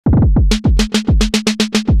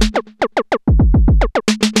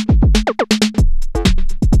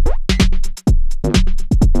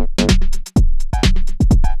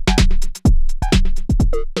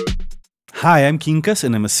Hi, I'm Quincas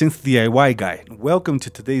and I'm a synth DIY guy. Welcome to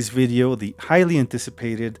today's video, the highly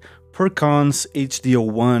anticipated Perkons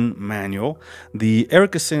HD-01 manual. The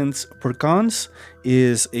Erica Synths Perkons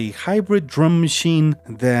is a hybrid drum machine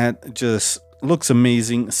that just looks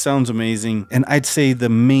amazing, sounds amazing, and I'd say the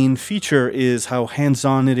main feature is how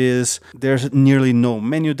hands-on it is. There's nearly no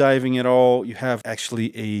menu diving at all. You have actually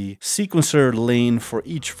a sequencer lane for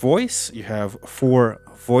each voice. You have 4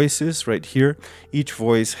 voices right here. Each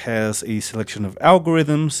voice has a selection of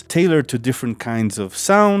algorithms tailored to different kinds of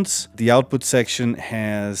sounds. The output section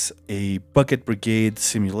has a bucket brigade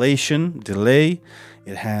simulation delay.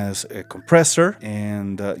 It has a compressor,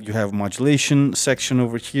 and you have modulation section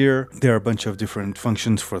over here. There are a bunch of different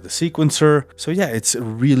functions for the sequencer. So yeah, it's a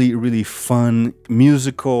really fun,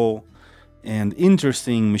 musical, and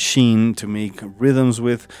interesting machine to make rhythms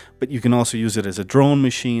with, but you can also use it as a drone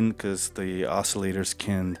machine because the oscillators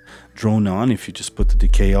can drone on if you just put the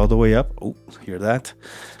decay all the way up. Oh, hear that?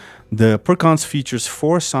 The Perkons features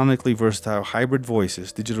 4 sonically versatile hybrid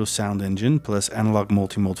voices, digital sound engine plus analog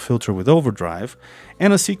multimode filter with overdrive,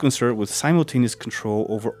 and a sequencer with simultaneous control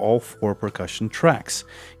over all 4 percussion tracks.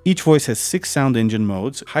 Each voice has 6 sound engine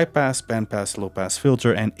modes, high pass, band pass, low pass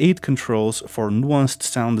filter, and 8 controls for nuanced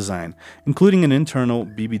sound design, including an internal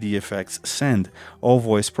BBD effects send. All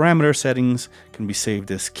voice parameter settings can be saved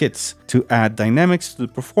as kits. To add dynamics to the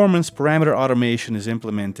performance, parameter automation is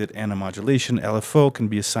implemented and a modulation LFO can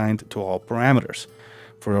be assigned to all parameters.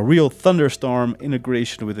 For a real thunderstorm,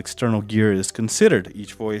 integration with external gear is considered.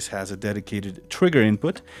 Each voice has a dedicated trigger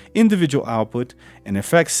input, individual output, and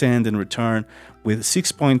effects send and return with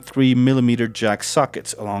 6.3mm jack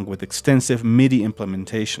sockets, along with extensive MIDI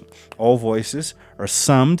implementation. All voices are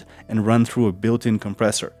summed and run through a built-in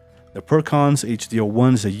compressor. The Perkons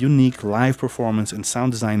HD-01 is a unique live performance and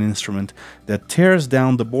sound design instrument that tears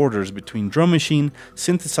down the borders between drum machine,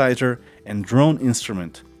 synthesizer, and drone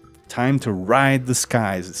instrument. Time to ride the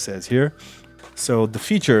skies, it says here. So the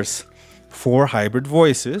features: 4 hybrid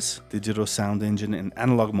voices, digital sound engine and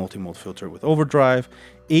analog multimode filter with overdrive,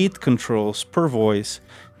 8 controls per voice,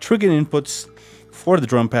 trigger inputs for the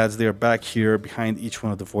drum pads. They are back here behind each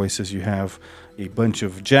one of the voices. You have a bunch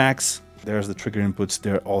of jacks. There's the trigger inputs.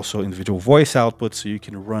 There are also individual voice outputs, so you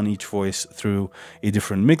can run each voice through a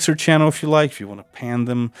different mixer channel if you like, if you want to pan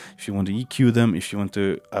them, if you want to EQ them, if you want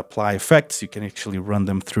to apply effects, you can actually run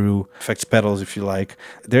them through effects pedals if you like.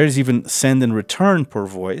 There's even send and return per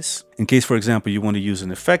voice, in case, for example, you want to use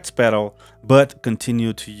an effects pedal, but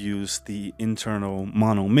continue to use the internal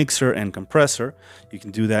mono mixer and compressor. You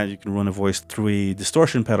can do that. You can run a voice through a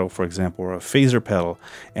distortion pedal, for example, or a phaser pedal,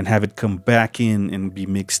 and have it come back in and be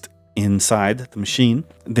mixed inside the machine.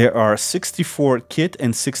 There are 64 kit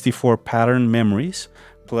and 64 pattern memories,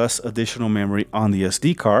 plus additional memory on the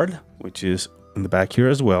SD card, which is in the back here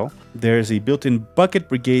as well. There's a built-in bucket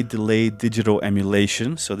brigade delay digital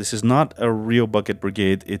emulation. So this is not a real bucket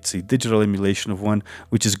brigade, it's a digital emulation of one,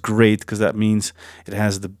 which is great because that means it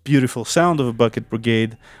has the beautiful sound of a bucket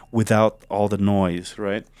brigade without all the noise,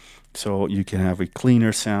 right? So you can have a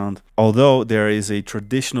cleaner sound. Although there is a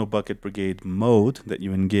traditional bucket brigade mode that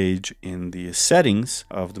you engage in the settings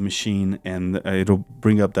of the machine, and it'll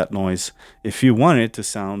bring up that noise if you want it to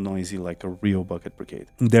sound noisy like a real bucket brigade.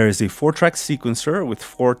 There is a 4-track sequencer with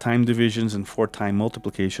 4 time divisions and 4 time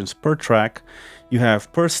multiplications per track. You have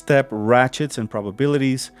per step ratchets and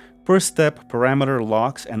probabilities, per step parameter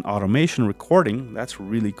locks and automation recording. That's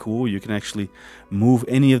really cool. You can actually move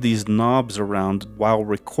any of these knobs around while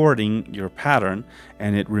recording your pattern,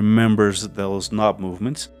 and it remembers those knob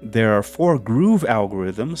movements. There are 4 groove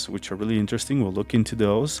algorithms, which are really interesting. We'll look into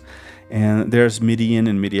those. And there's MIDI in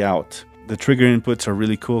and MIDI out. The trigger inputs are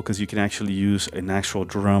really cool because you can actually use an actual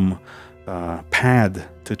drum pad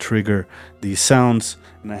to trigger these sounds,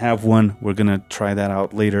 and I have one. We're gonna try that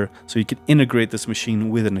out later. So you can integrate this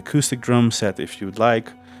machine with an acoustic drum set if you would like,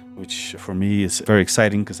 which for me is very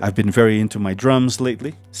exciting because I've been very into my drums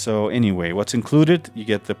lately. So anyway, what's included? You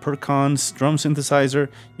get the Perkons drum synthesizer,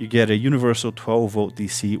 you get a universal 12-volt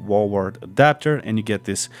DC wall wart adapter, and you get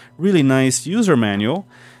this really nice user manual,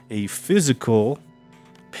 a physical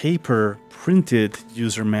paper printed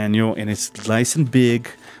user manual, and it's nice and big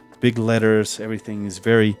letters. Everything is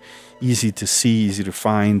very easy to see, easy to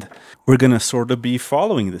find. We're gonna sort of be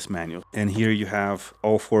following this manual. And here you have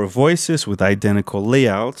all 4 voices with identical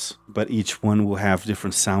layouts, but each one will have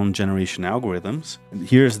different sound generation algorithms. And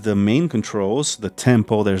here's the main controls, the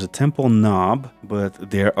tempo. There's a tempo knob,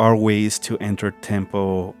 but there are ways to enter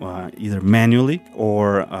tempo either manually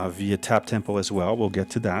or via tap tempo as well. We'll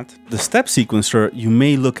get to that. The step sequencer, you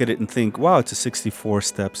may look at it and think, wow, it's a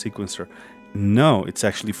 64-step sequencer. No, it's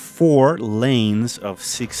actually 4 lanes of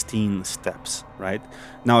 16 steps, right?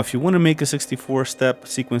 Now, if you want to make a 64-step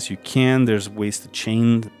sequence, you can. There's ways to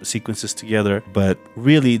chain sequences together, but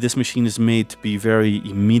really this machine is made to be very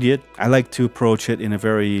immediate. I like to approach it in a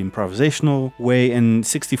very improvisational way, and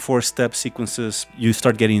 64-step sequences, you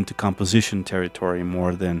start getting into composition territory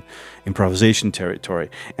more than improvisation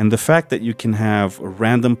territory. And the fact that you can have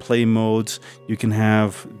random play modes, you can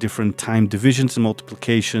have different time divisions and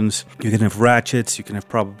multiplications, you can have ratchets, you can have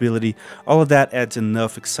probability, all of that adds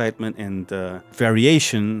enough excitement and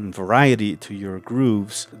variation and variety to your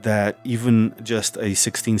grooves that even just a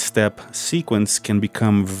 16-step sequence can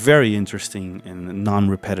become very interesting and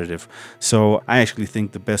non-repetitive. So I actually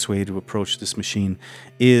think the best way to approach this machine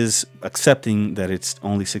is accepting that it's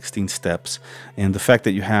only 16 steps, and the fact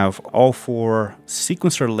that you have all 4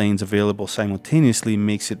 sequencer lanes available simultaneously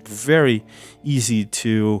makes it very easy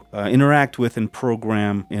to interact with and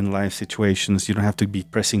program in live situations. You don't have to be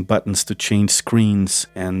pressing buttons to change screens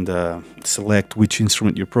and select which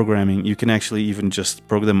instrument you're programming. You can actually even just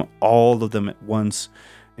program all of them at once.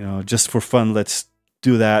 You know, just for fun, let's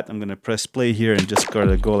do that. I'm gonna press play here and just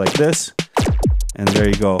gotta go like this, and there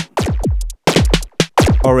you go.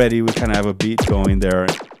 Already we kind of have a beat going there,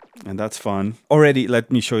 and that's fun. Already,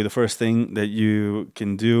 let me show you the first thing that you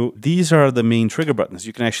can do. These are the main trigger buttons.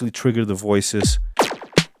 You can actually trigger the voices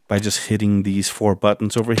by just hitting these 4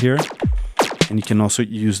 buttons over here. And you can also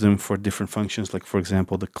use them for different functions, like for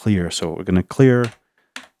example, the clear. So we're gonna clear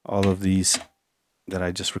all of these that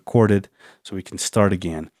I just recorded so we can start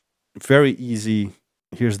again. Very easy.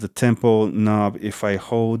 Here's the tempo knob. If I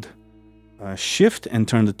hold shift and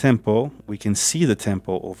turn the tempo, we can see the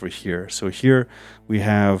tempo over here. So here we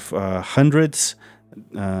have hundreds,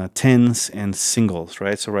 tens, and singles,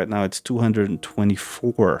 right? So right now it's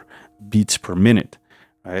 224 beats per minute,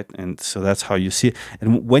 right? And so that's how you see it.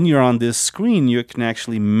 And when you're on this screen, you can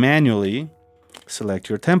actually manually select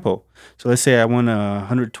your tempo. So let's say I want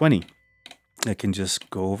 120. I can just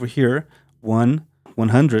go over here,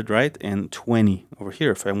 100, right? And 20 over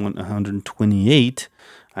here. If I want 128,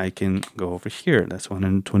 I can go over here. That's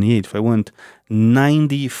 128. If I want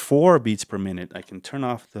 94 beats per minute, I can turn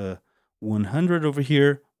off the 100 over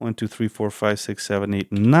here. 1, 2, 3, 4, 5, 6, 7,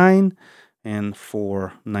 8, 9, and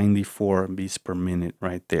 94 beats per minute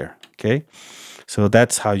right there. Okay, so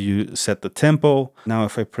that's how you set the tempo. Now,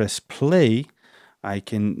 if I press play, I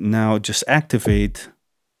can now just activate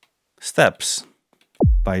steps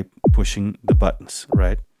by pushing the buttons,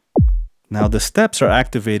 right? Now the steps are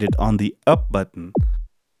activated on the up button.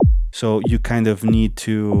 So you kind of need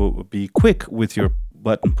to be quick with your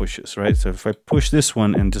button pushes, right? So if I push this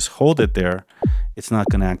one and just hold it there, it's not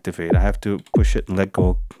going to activate. I have to push it and let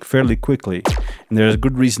go fairly quickly. And there's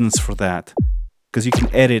good reasons for that, because you can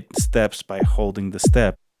edit steps by holding the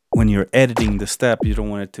step. When you're editing the step, you don't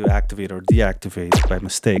want it to activate or deactivate by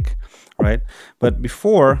mistake, right? But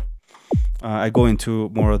before I go into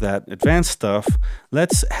more of that advanced stuff,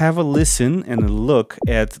 let's have a listen and a look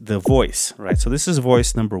at the voice, right? So this is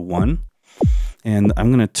voice number 1, and I'm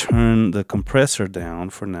going to turn the compressor down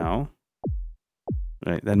for now,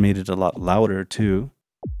 right? That made it a lot louder too.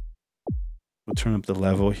 We'll turn up the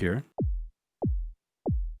level here.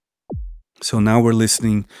 So now we're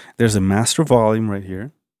listening. There's a master volume right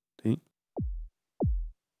here. See?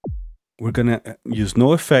 We're going to use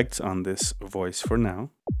no effects on this voice for now.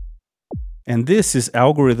 And this is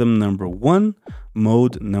algorithm number 1,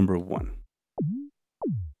 mode number 1.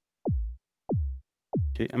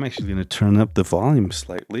 Okay, I'm actually going to turn up the volume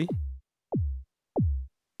slightly.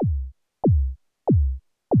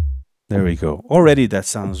 There we go. Already that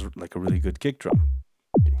sounds like a really good kick drum.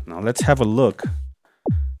 Okay, now let's have a look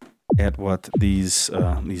at what these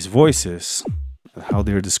voices, how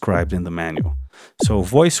they're described in the manual. So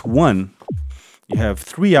voice 1, you have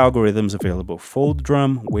 3 algorithms available: fold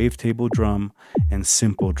drum, wavetable drum, and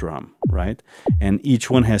simple drum, right? And each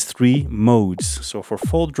one has 3 modes. So for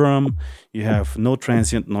fold drum, you have no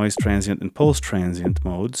transient, noise transient, and pulse transient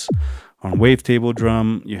modes. On wavetable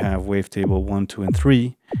drum, you have wavetable 1, 2, and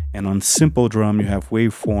 3. And on simple drum, you have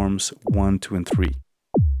waveforms 1, 2, and 3.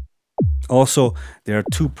 Also, there are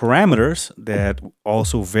 2 parameters that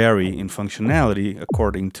also vary in functionality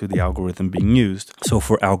according to the algorithm being used. So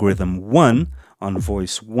for algorithm 1, on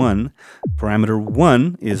voice 1, parameter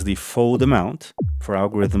 1 is the fold amount. For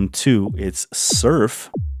algorithm 2, it's surf.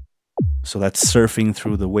 So that's surfing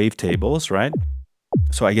through the wavetables, right?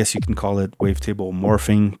 So I guess you can call it wavetable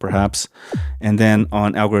morphing, perhaps. And then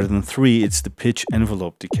on algorithm 3, it's the pitch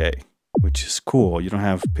envelope decay, which is cool. You don't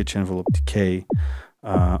have pitch envelope decay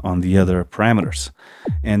on the other parameters.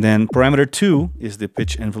 And then parameter 2 is the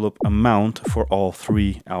pitch envelope amount for all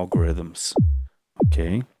three algorithms.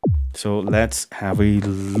 Okay, so let's have a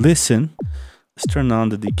listen. Let's turn on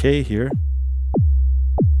the decay here.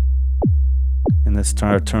 And let's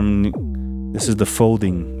start turning. This is the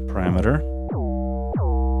folding parameter.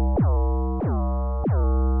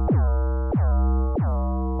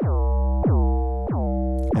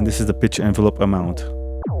 And this is the pitch envelope amount.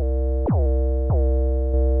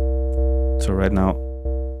 So right now,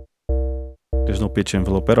 there's no pitch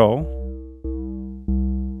envelope at all.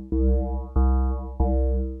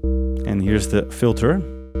 And here's the filter.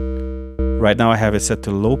 Right now I have it set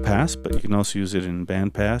to low pass, but you can also use it in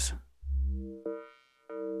band pass.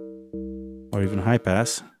 Or even high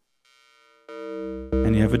pass.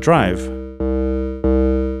 And you have a drive.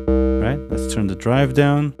 Right? Let's turn the drive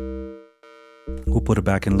down. We'll put it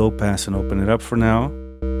back in low pass and open it up for now.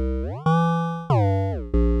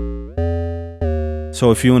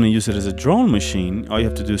 So if you want to use it as a drone machine, all you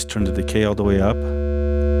have to do is turn the decay all the way up.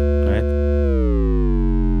 Right?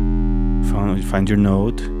 Find your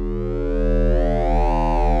note.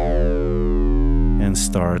 And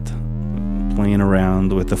start playing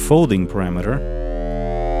around with the folding parameter,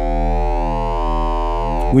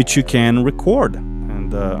 which you can record.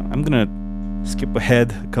 And I'm gonna skip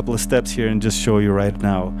ahead a couple of steps here and just show you right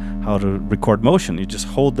now how to record motion. You just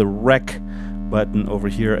hold the rec button over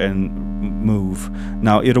here and move.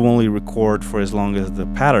 Now it'll only record for as long as the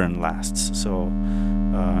pattern lasts, so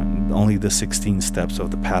only the 16 steps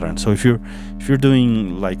of the pattern. So if you're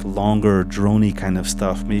doing like longer droney kind of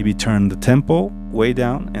stuff, maybe turn the tempo way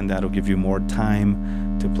down, and that'll give you more time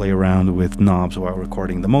to play around with knobs while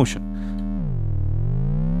recording the motion.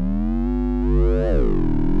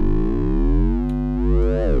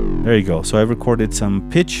 There you go. So I've recorded some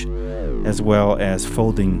pitch as well as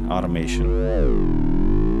folding automation.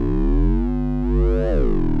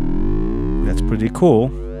 That's pretty cool.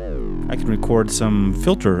 I can record some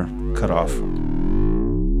filter cutoff.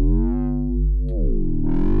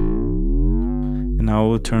 And now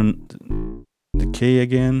we'll turn decay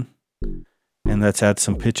again, and let's add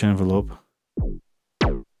some pitch envelope.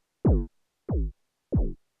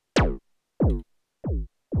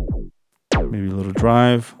 Maybe a little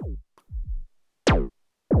drive.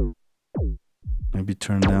 Maybe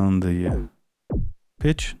turn down the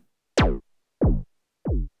pitch.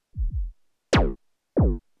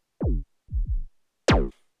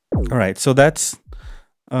 All right, so that's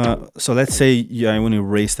so let's say I want to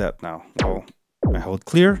erase that now. Well, I hold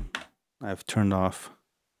clear. I've turned off,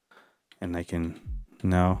 and I can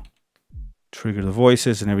now trigger the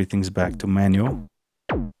voices, and everything's back to manual.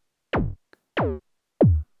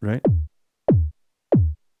 Right?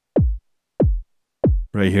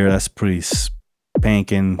 Right here, that's pretty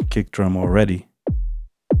spanking kick drum already.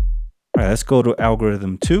 All right, let's go to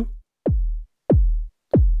algorithm 2.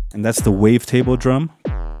 And that's the wavetable drum.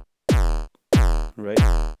 Right?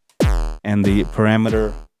 And the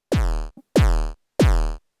parameter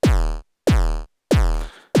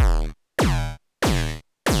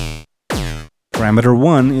parameter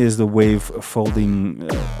 1 is the wave folding,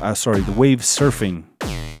 the wave surfing.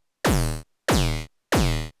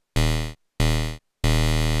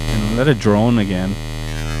 And let it drone again,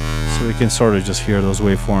 so we can sort of just hear those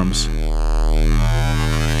waveforms.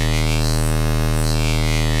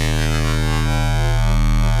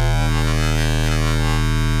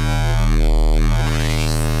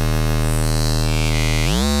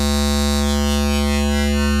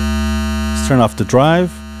 Turn off the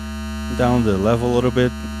drive, down the level a little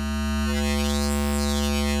bit.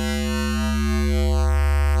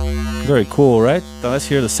 Very cool, right? Now let's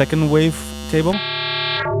hear the second wave table.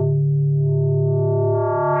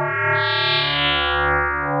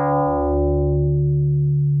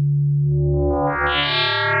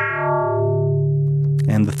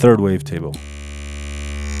 And the third wave table.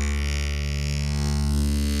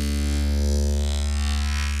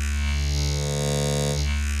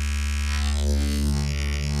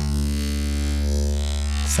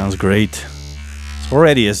 Sounds great. So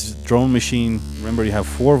already as drone machine, remember you have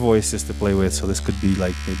 4 voices to play with, so this could be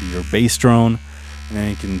like maybe your bass drone, and then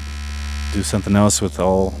you can do something else with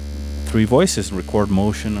all 3 voices and record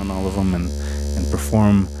motion on all of them, and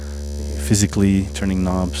perform physically turning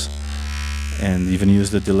knobs, and even use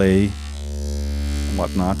the delay and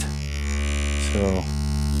whatnot. So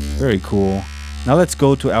very cool. Now let's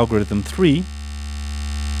go to algorithm 3,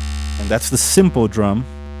 and that's the simple drum.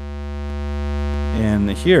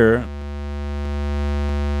 And here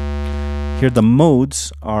the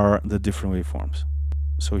modes are the different waveforms.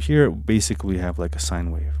 So here basically we have like a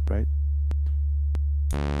sine wave, right?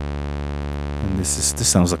 And this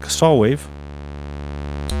sounds like a saw wave,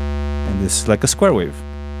 and this is like a square wave.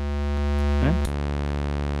 Okay?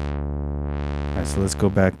 All right, so let's go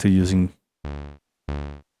back to using,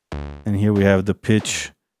 and here we have the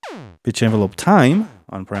pitch envelope time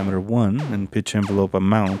on parameter 1 and pitch envelope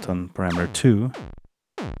amount on parameter 2.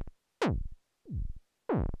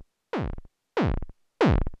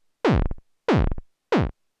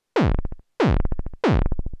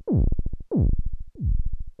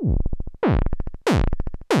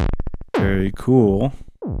 Very cool.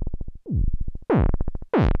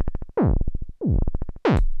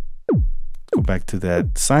 Go back to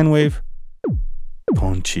that sine wave.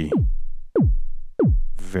 Punchy.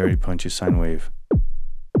 Very punchy sine wave.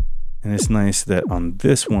 And it's nice that on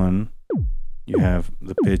this one you have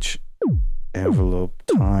the pitch envelope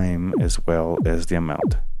time as well as the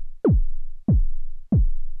amount.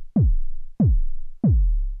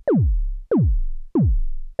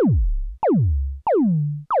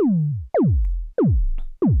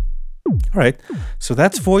 All right, so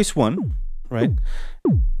that's voice 1, right?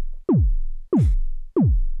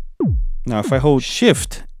 Now if I hold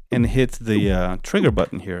shift and hit the trigger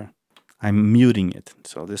button here, I'm muting it.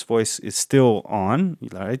 So this voice is still on,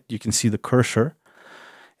 right? You can see the cursor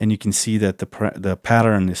and you can see that the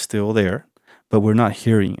pattern is still there, but we're not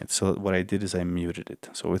hearing it. So what I did is I muted it.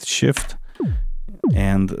 So with shift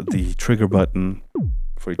and the trigger button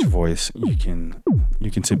for each voice, you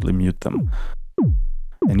can simply mute them.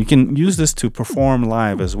 And you can use this to perform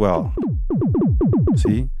live as well.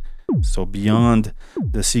 See? So beyond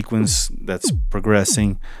the sequence that's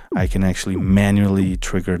progressing, I can actually manually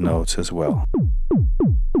trigger notes as well.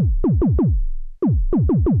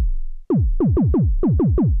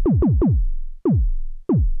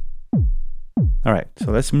 All right,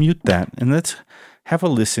 so let's mute that and let's have a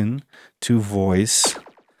listen to voice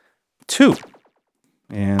 2.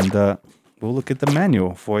 And we'll look at the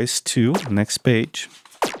manual. Voice 2, next page.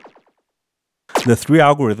 The 3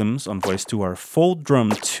 algorithms on voice 2 are fold drum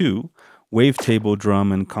 2, wavetable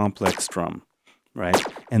drum, and complex drum, right?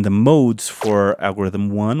 And the modes for algorithm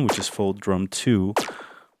 1, which is fold drum 2,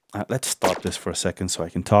 let's stop this for a second so I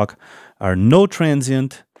can talk, are no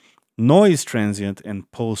transient, noise transient, and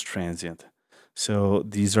pulse transient. So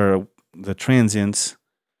these are the transients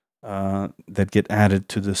that get added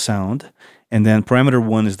to the sound. And then parameter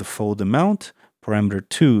 1 is the fold amount. Parameter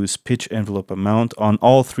 2 is pitch envelope amount on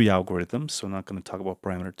all 3 algorithms. So I'm not going to talk about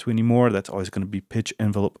parameter 2 anymore. That's always going to be pitch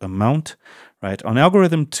envelope amount, right? On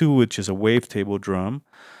algorithm 2, which is a wavetable drum,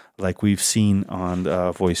 like we've seen on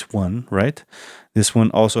voice 1, right? This one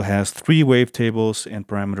also has 3 wavetables, and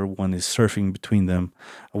parameter 1 is surfing between them.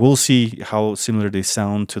 We'll see how similar they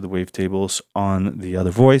sound to the wavetables on the other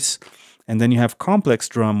voice. And then you have complex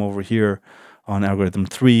drum over here on algorithm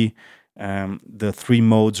 3. The 3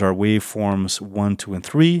 modes are waveforms 1, 2, and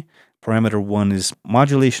 3. Parameter 1 is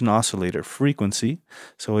modulation oscillator frequency.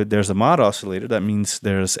 So there's a mod oscillator. That means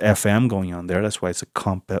there's FM going on there. That's why it's a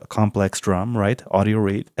complex drum, right? Audio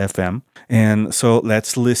rate, FM. And so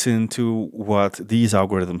let's listen to what these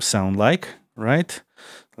algorithms sound like, right?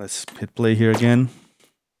 Let's hit play here again.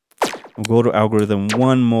 We'll go to algorithm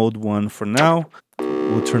 1, mode 1 for now.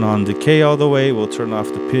 We'll turn on decay all the way. We'll turn off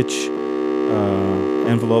the pitch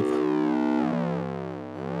envelope.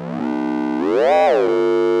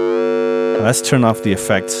 Let's turn off the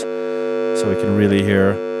effects so we can really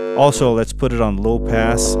hear. Also, let's put it on low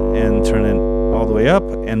pass and turn it all the way up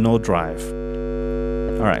and no drive.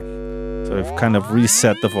 All right, so we've kind of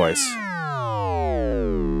reset the voice.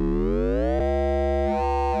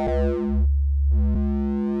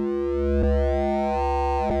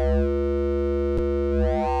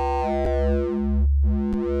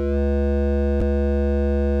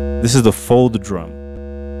 This is the fold drum.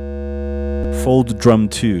 Fold drum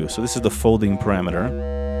 2. So this is the folding parameter.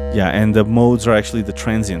 Yeah, and the modes are actually the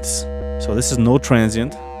transients. So this is no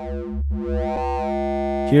transient.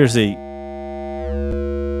 Here's a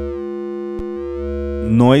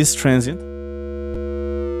noise transient.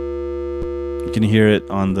 You can hear it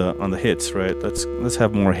on the hits, right? Let's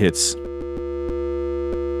have more hits.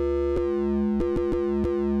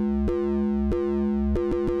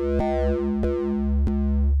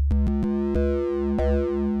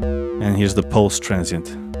 And here's the pulse transient.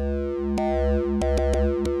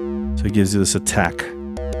 So it gives you this attack.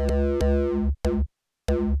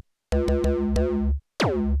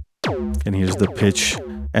 And here's the pitch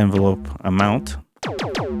envelope amount.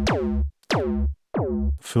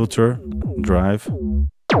 Filter, drive.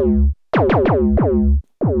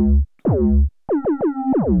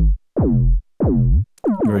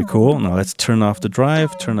 Very cool. Now let's turn off the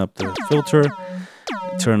drive, turn up the filter,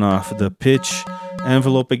 turn off the pitch,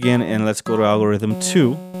 envelope again, and let's go to algorithm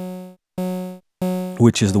 2,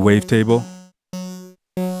 which is the wavetable.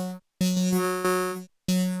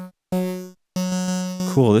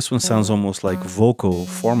 Cool, this one sounds almost like vocal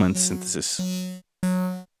formant synthesis.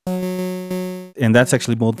 And that's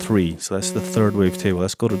actually mode 3, so that's the third wavetable.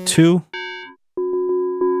 Let's go to 2.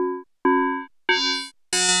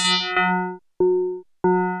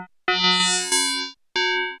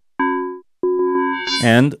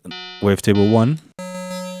 And wavetable 1.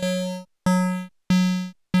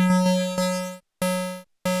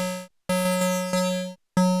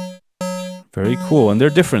 Very cool, and they're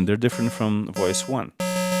different. They're different from voice 1.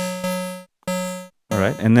 All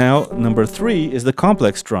right, and now number 3 is the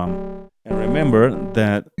complex drum. And remember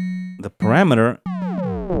that the parameter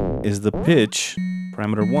is the pitch,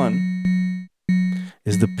 parameter 1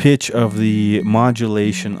 is the pitch of the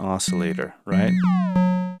modulation oscillator, right?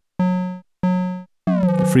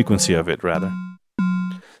 The frequency of it, rather.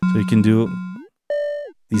 So you can do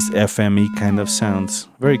these FME kind of sounds.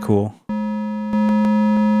 Very cool.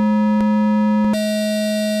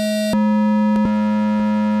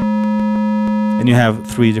 And you have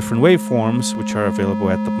 3 different waveforms which are available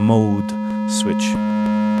at the mode switch.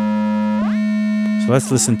 So let's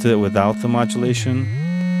listen to it without the modulation.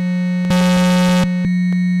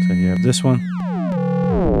 So you have this one.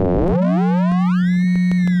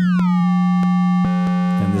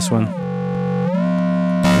 And this one.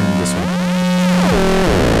 And this one.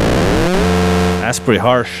 That's pretty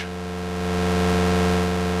harsh.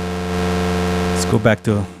 Let's go back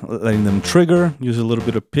to letting them trigger. Use a little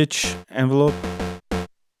bit of pitch envelope.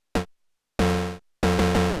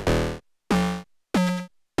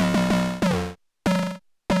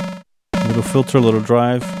 Little filter, little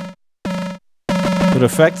drive, good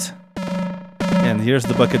effect. And here's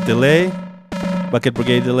the bucket delay, bucket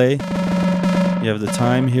Brigade delay. You have the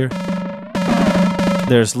time here.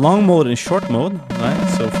 There's long mode and short mode, right?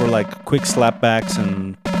 So for like quick slapbacks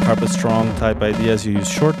and Karplus Strong type ideas, you use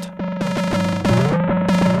short.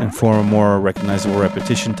 And for a more recognizable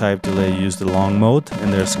repetition type delay, you use the long mode.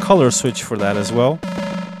 And there's color switch for that as well.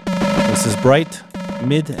 This is bright,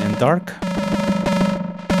 mid, and dark.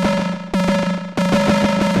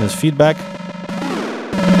 There's feedback.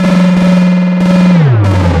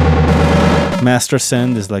 Master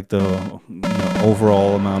send is like the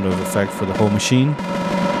overall amount of effect for the whole machine.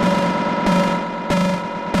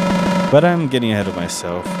 But I'm getting ahead of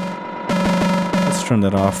myself. Let's turn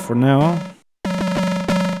that off for now.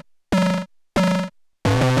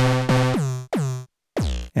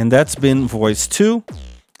 And that's been voice 2.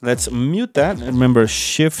 Let's mute that. Remember,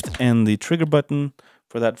 shift and the trigger button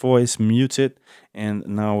for that voice, mute it. And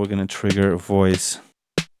now we're going to trigger voice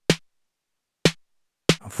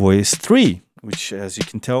 3, which, as you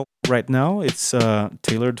can tell right now, it's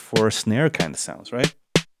tailored for snare kind of sounds, right?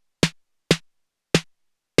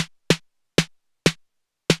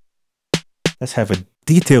 Let's have a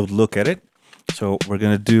detailed look at it. So we're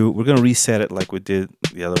gonna reset it like we did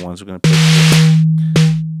the other ones. We're gonna put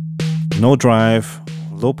no drive,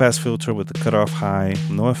 low pass filter with the cutoff high,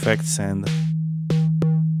 no effect send.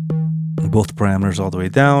 Both parameters all the way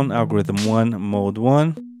down, algorithm 1, mode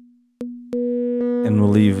 1. And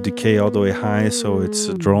we'll leave decay all the way high so it's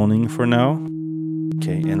droning for now.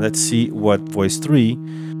 Okay, and let's see what voice 3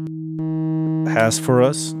 has for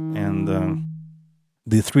us. And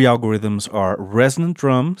the 3 algorithms are resonant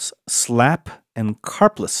drums, slap, and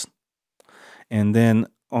Karplus. And then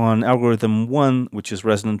on algorithm 1, which is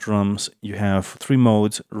resonant drums, you have 3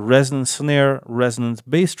 modes: resonant snare, resonant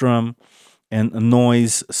bass drum, and a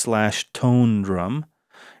noise/tone drum.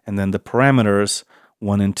 And then the parameters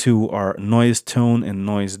 1 and 2 are noise, tone, and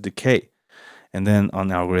noise decay. And then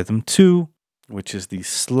on algorithm 2, which is the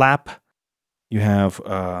slap, you have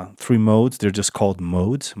 3 modes. They're just called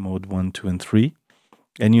modes, mode 1, 2, and 3.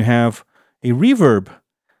 And you have a reverb.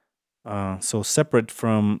 So separate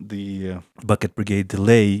from the bucket Brigade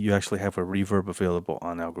delay, you actually have a reverb available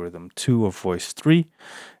on algorithm 2 of voice 3.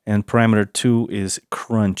 And parameter 2 is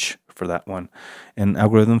crunch for that one. And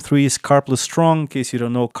algorithm 3 is Karplus Strong. In case you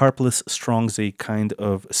don't know, Karplus Strong is a kind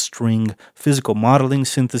of string physical modeling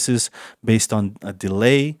synthesis based on a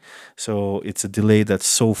delay. So it's a delay that's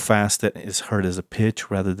so fast that is heard as a pitch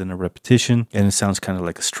rather than a repetition, and it sounds kind of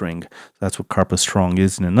like a string. That's what Karplus Strong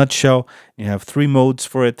is in a nutshell. You have 3 modes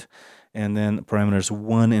for it. And then parameters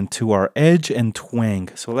 1 and 2 are edge and twang.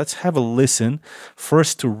 So let's have a listen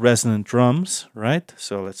first to resonant drums, right?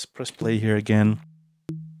 So let's press play here again.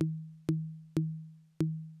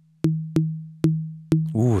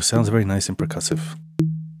 Ooh, sounds very nice and percussive.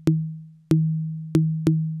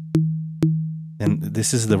 And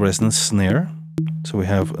this is the resonant snare. So we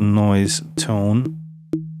have noise, tone,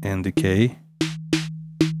 and decay.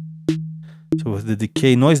 So with the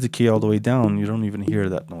decay, noise decay all the way down, you don't even hear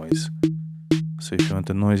that noise. So if you want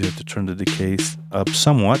the noise, you have to turn the decay up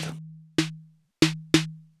somewhat.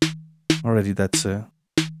 Already that's a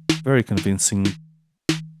very convincing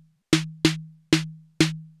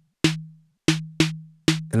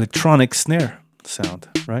electronic snare sound,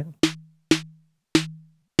 right?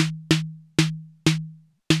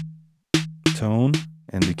 Tone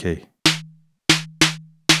and decay.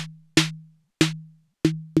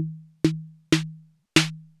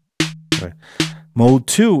 Right. Mode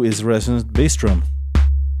 2 is resonant bass drum.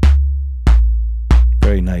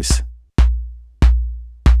 Very nice.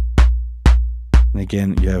 And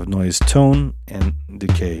again, you have noise, tone, and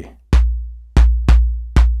decay.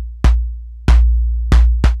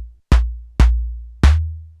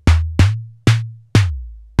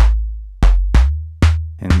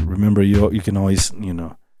 And remember, you can always, you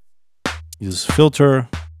know, use filter,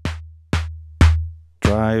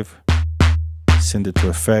 drive, send it to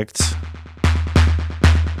effects,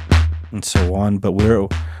 and so on. But we're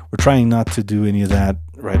trying not to do any of that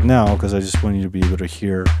right now because I just want you to be able to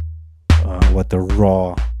hear what the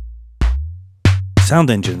raw sound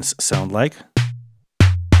engines sound like.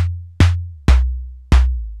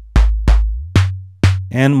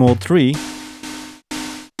 And mode 3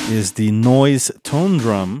 is the noise tone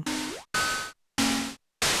drum.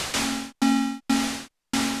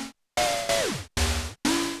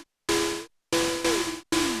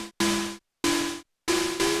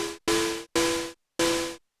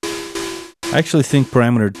 I actually think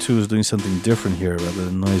parameter 2 is doing something different here rather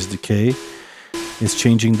than noise decay. It's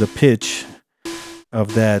changing the pitch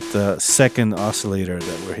of that second oscillator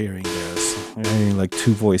that we're hearing there. So we're hearing like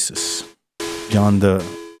two voices beyond the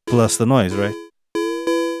plus the noise, right?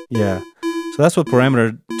 Yeah. So that's what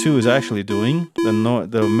parameter 2 is actually doing.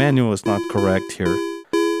 The manual is not correct here.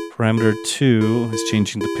 Parameter 2 is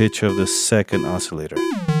changing the pitch of the second oscillator.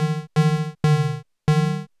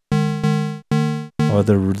 Or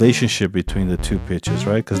the relationship between the two pitches,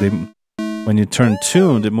 right? Because when you turn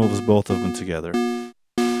tuned, it moves both of them together.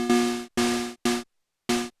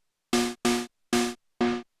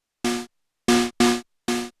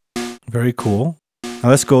 Very cool. Now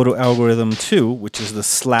let's go to algorithm 2, which is the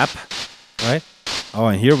slap, right? Oh,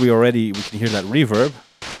 and here we can hear that reverb,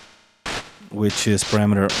 which is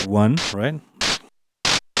parameter 1, right?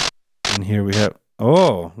 And here we have,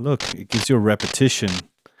 oh, look, it gives you a repetition.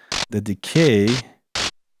 The decay.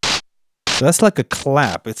 So that's like a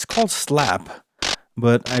clap. It's called slap,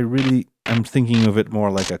 but I'm thinking of it more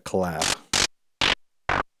like a clap.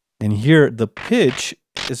 And here the pitch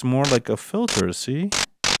is more like a filter, see?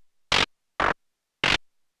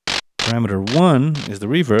 Parameter 1 is the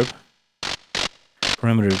reverb.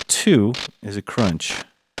 Parameter 2 is a crunch.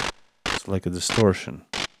 It's like a distortion.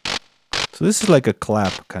 So this is like a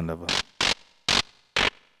clap kind of a.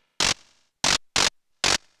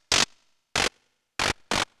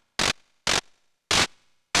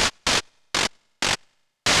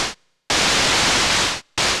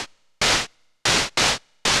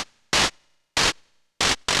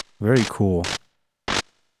 Very cool.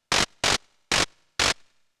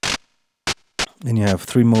 And you have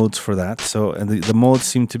 3 modes for that. So, and the modes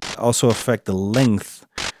seem to also affect the length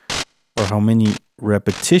or how many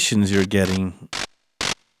repetitions you're getting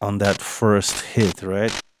on that first hit,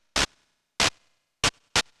 right?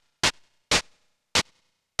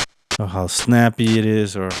 Or how snappy it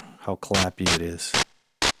is or how clappy it is.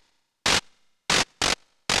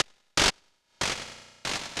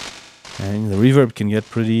 And the reverb can get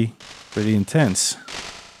pretty intense.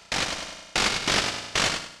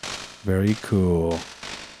 Very cool.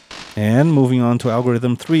 And moving on to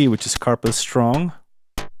algorithm 3, which is Karplus Strong.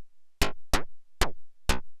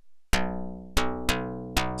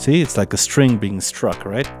 See, it's like a string being struck,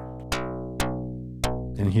 right?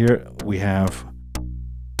 And here we have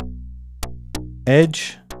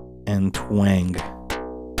edge and twang.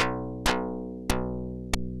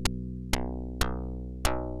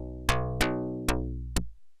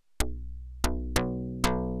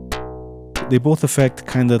 They both affect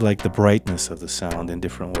kind of like the brightness of the sound in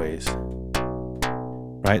different ways,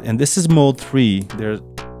 right? And this is mode 3.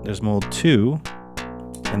 There's mode 2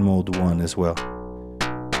 and mode 1 as well,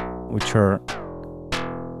 which are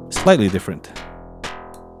slightly different.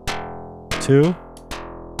 2,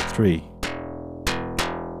 3.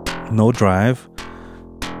 No drive.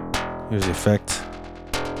 Here's the effect.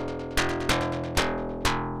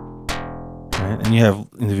 Right? And you have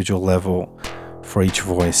individual level for each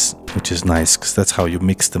voice, which is nice because that's how you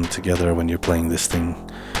mix them together when you're playing this thing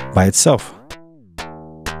by itself.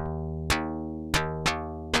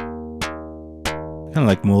 Kind of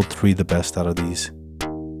like mode 3 the best out of these.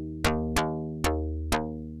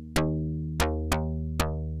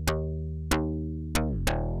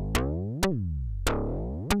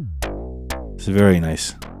 It's very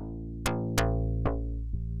nice.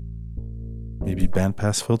 Maybe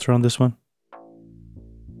bandpass filter on this one.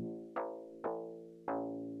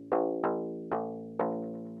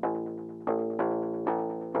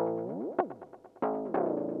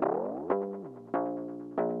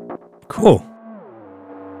 Cool.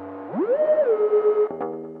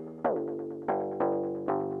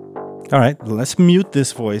 All right, let's mute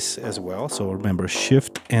this voice as well. So remember,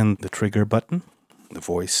 shift and the trigger button, the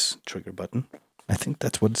voice trigger button. I think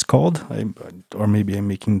that's what it's called. Or maybe I'm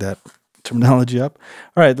making that terminology up.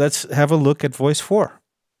 All right, let's have a look at voice 4.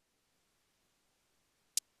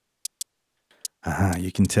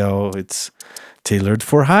 You can tell it's tailored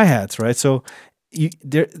for hi-hats, right? So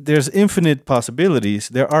there's infinite possibilities.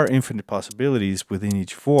 There are infinite possibilities within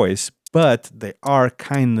each voice, but they are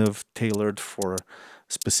kind of tailored for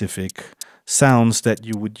specific sounds that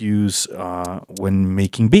you would use when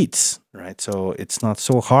making beats, right? So it's not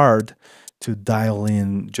so hard to dial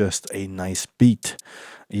in just a nice beat.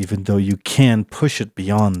 Even though you can push it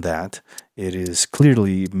beyond that, it is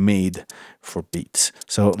clearly made for beats.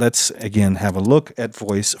 So let's again have a look at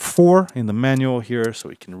voice 4 in the manual here so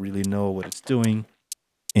we can really know what it's doing.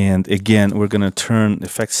 And again, we're going to turn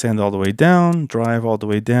effect send all the way down, drive all the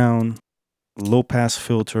way down, low pass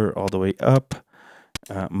filter all the way up,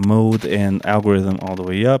 mode and algorithm all the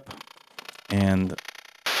way up. And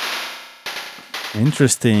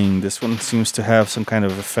interesting, this one seems to have some kind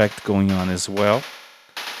of effect going on as well.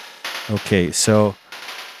 Okay, so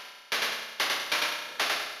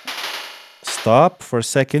stop for a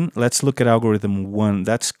second. Let's look at algorithm 1.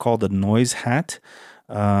 That's called the noise hat.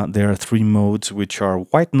 There are 3 modes, which are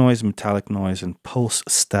white noise, metallic noise, and pulse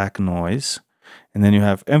stack noise. And then you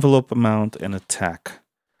have envelope amount and attack.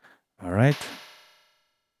 All right.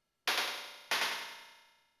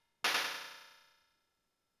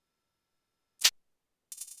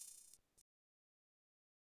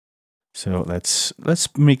 So let's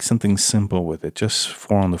make something simple with it. Just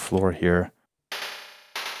 4 on the floor here.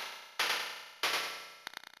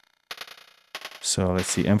 So let's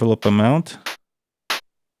see, envelope amount,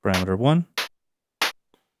 parameter 1,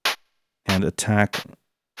 and attack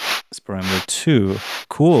is parameter 2.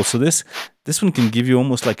 Cool. So this one can give you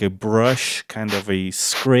almost like a brush, kind of a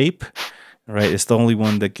scrape, right? It's the only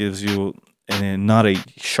one that gives you, and not a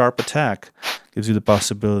sharp attack, gives you the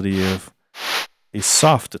possibility of a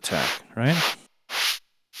soft attack, right?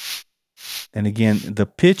 And again, the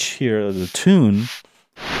pitch here, the tune,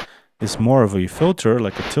 is more of a filter,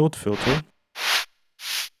 like a tilt filter.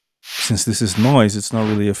 Since this is noise, it's not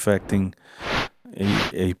really affecting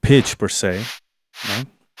a pitch per se, right?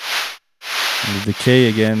 And the decay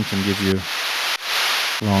again can give you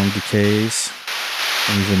long decays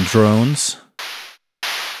and even drones.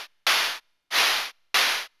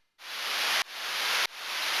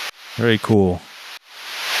 Very cool.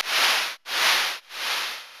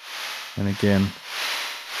 And again,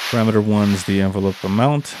 parameter 1 is the envelope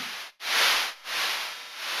amount.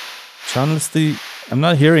 Honestly, I'm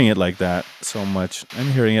not hearing it like that so much.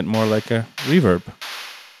 I'm hearing it more like a reverb,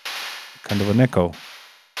 kind of an echo.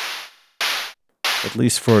 At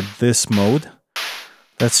least for this mode.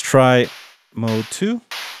 Let's try mode 2,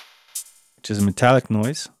 which is metallic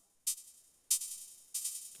noise.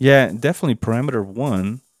 Yeah, definitely parameter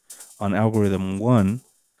 1 on algorithm 1.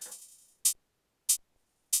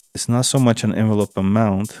 It's not so much an envelope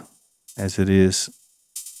amount as it is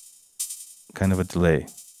kind of a delay.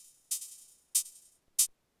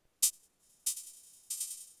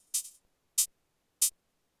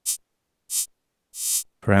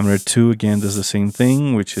 Parameter 2 again does the same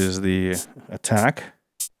thing, which is the attack.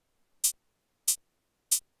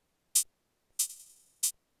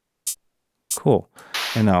 Cool.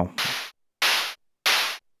 And now,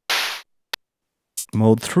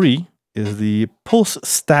 mode 3 is the pulse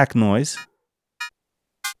stack noise.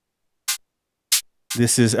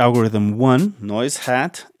 This is algorithm 1, noise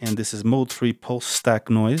hat, and this is mode 3, pulse stack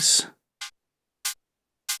noise.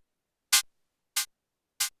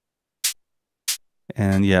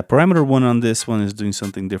 And yeah, parameter 1 on this one is doing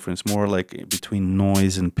something different. It's more like between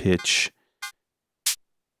noise and pitch.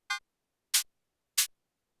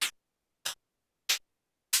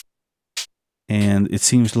 And it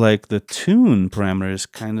seems like the tune parameter is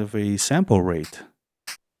kind of a sample rate.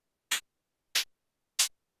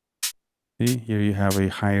 See, here you have a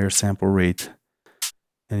higher sample rate.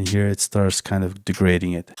 And here it starts kind of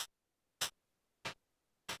degrading it.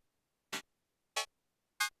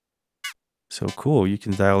 So cool, you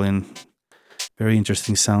can dial in Very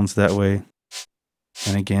interesting sounds that way.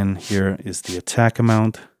 And again, here is the attack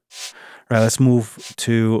amount. All right, let's move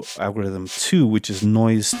to algorithm 2, which is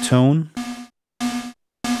noise tone.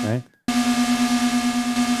 Right.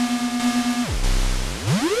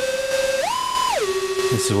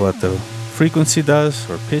 This is what the frequency does,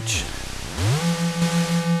 or pitch.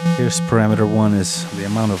 Here's parameter 1 is the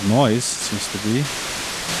amount of noise, seems to be.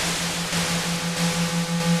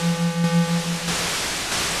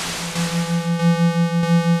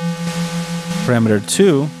 Parameter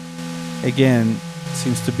 2, again,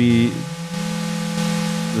 seems to be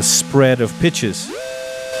the spread of pitches.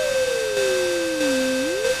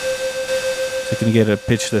 So you can get a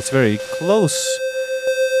pitch that's very close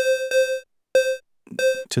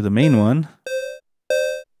to the main one,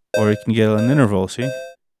 or you can get an interval, see?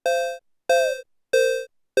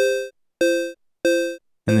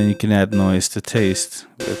 And then you can add noise to taste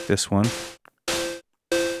with this one.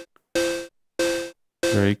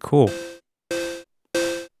 Very cool.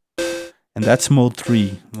 And that's mode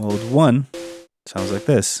 3. Mode 1 sounds like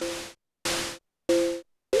this.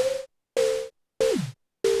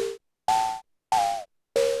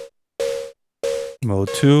 Mode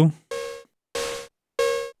 2.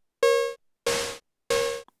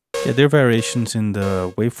 Yeah, there are variations in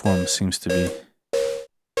the waveform, seems to be.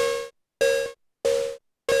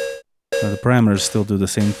 Now the parameters still do the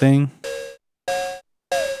same thing,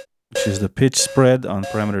 which is the pitch spread on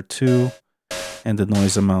parameter 2 and the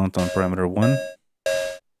noise amount on parameter 1.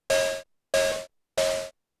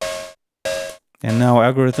 And now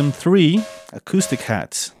algorithm 3, acoustic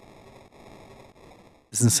hats.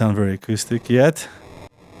 Doesn't sound very acoustic yet.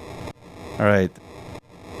 All right.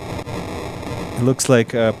 It looks like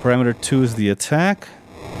parameter 2 is the attack.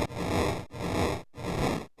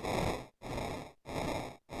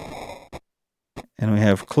 And we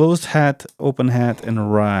have closed hat, open hat,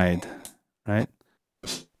 and ride, right?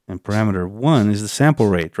 And parameter 1 is the sample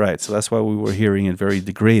rate, right? So that's why we were hearing it very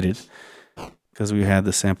degraded, because we had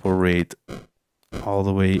the sample rate all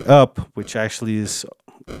the way up, which actually is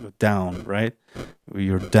down, right?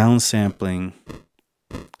 You're downsampling,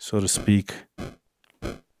 so to speak.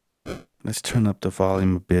 Let's turn up the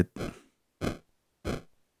volume a bit.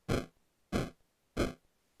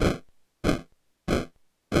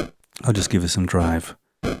 I'll just give it some drive.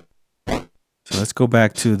 So let's go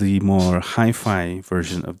back to the more hi-fi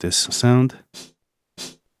version of this sound.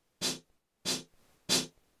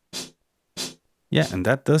 Yeah, and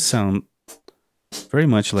that does sound very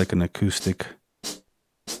much like an acoustic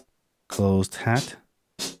closed hat.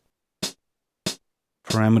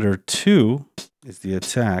 Parameter 2 is the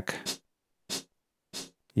attack.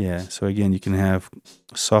 Yeah, so again, you can have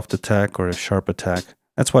a soft attack or a sharp attack.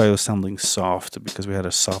 That's why it was sounding soft, because we had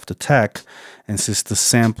a soft attack. And since the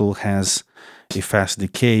sample has a fast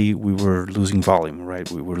decay, we were losing volume, right?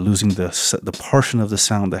 We were losing the portion of the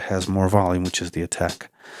sound that has more volume, which is the attack.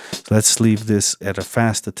 So let's leave this at a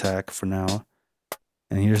fast attack for now.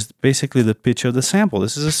 And here's basically the pitch of the sample.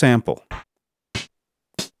 This is a sample.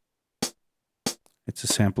 It's a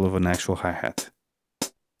sample of an actual hi-hat,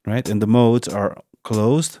 right? And the modes are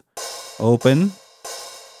closed, open.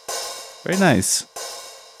 Very nice.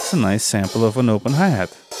 It's a nice sample of an open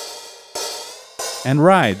hi-hat. And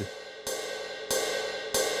ride.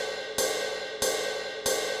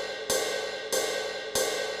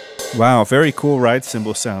 Wow, very cool ride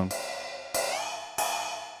cymbal sound.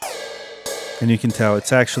 And you can tell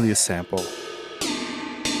it's actually a sample.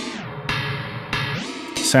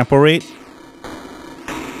 Sample rate.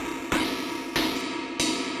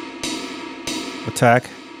 Attack.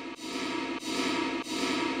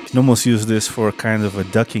 You can almost use this for kind of a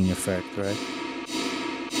ducking effect, right?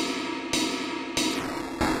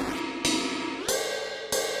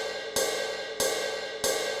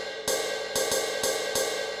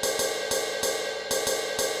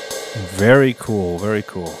 Very cool, very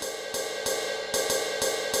cool.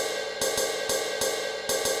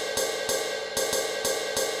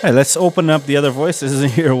 Hey, let's open up the other voices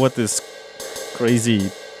and hear what this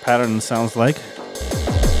crazy pattern sounds like.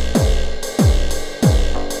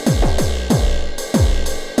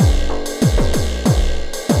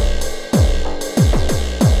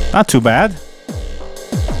 Not too bad.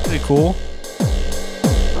 Pretty cool.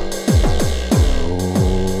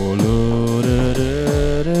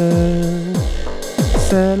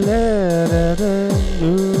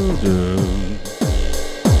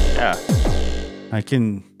 Yeah, I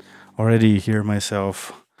can already hear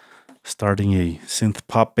myself starting a synth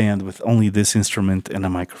pop band with only this instrument and a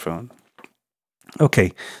microphone.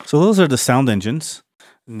 Okay, so those are the sound engines.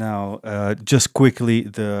 Now, just quickly,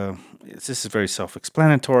 the this is very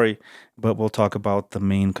self-explanatory, but we'll talk about the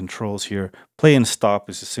main controls here. Play and stop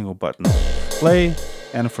is a single button. Play,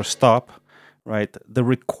 and for stop, right? The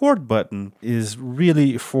record button is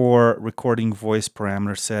really for recording voice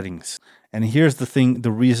parameter settings. And here's the thing,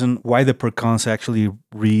 the reason why the Perkons actually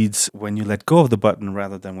reads when you let go of the button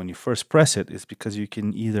rather than when you first press it is because you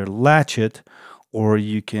can either latch it or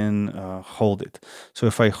you can hold it. So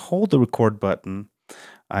if I hold the record button,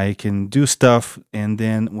 I can do stuff, and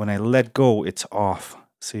then when I let go, it's off.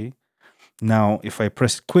 See? Now, if I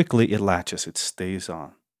press it quickly, it latches, it stays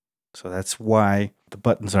on. So that's why the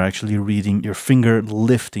buttons are actually reading your finger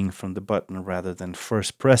lifting from the button rather than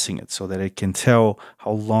first pressing it, so that it can tell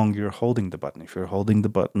how long you're holding the button. If you're holding the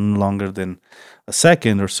button longer than a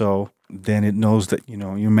second or so, then it knows that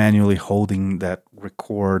you're manually holding that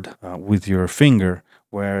record with your finger.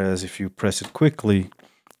 Whereas if you press it quickly,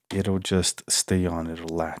 it'll just stay on,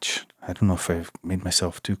 it'll latch. I don't know if I've made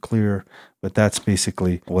myself too clear, but that's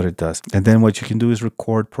basically what it does. And then what you can do is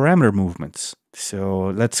record parameter movements. So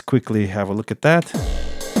let's quickly have a look at that.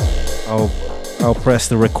 I'll press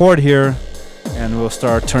the record here, and we'll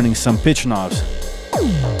start turning some pitch knobs.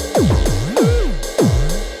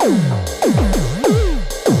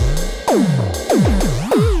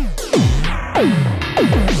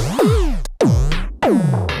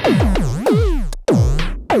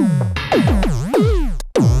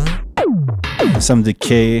 Some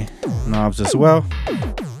decay knobs as well.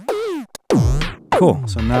 Cool.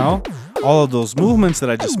 So now all of those movements that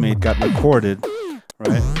I just made got recorded,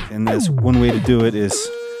 right? And there's one way to do it is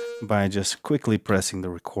by just quickly pressing the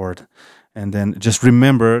record, and then just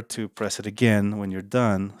remember to press it again when you're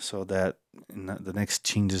done, so that the next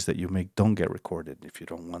changes that you make don't get recorded if you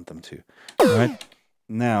don't want them to. All right?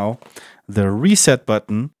 Now the reset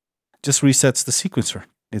button just resets the sequencer.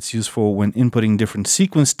 It's useful when inputting different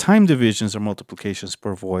sequence time divisions or multiplications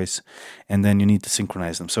per voice, and then you need to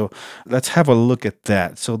synchronize them. So let's have a look at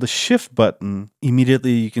that. So the shift button,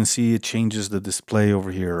 immediately you can see it changes the display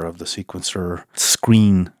over here of the sequencer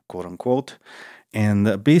screen, quote unquote.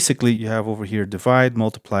 And basically you have over here divide,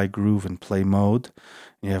 multiply, groove, and play mode.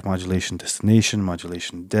 You have modulation destination,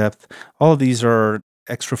 modulation depth. All of these are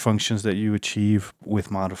extra functions that you achieve with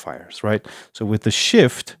modifiers, right? So with the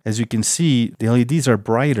shift, as you can see, the LEDs are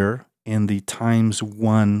brighter in the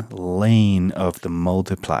 ×1 lane of the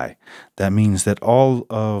multiply. That means that all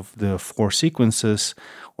of the 4 sequences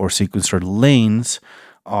or sequencer lanes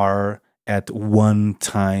are at 1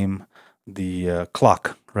 time the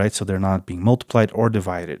clock, right? So they're not being multiplied or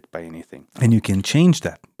divided by anything. And you can change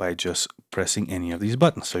that by just pressing any of these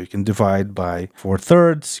buttons. So you can divide by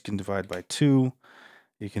 4/3, you can divide by 2,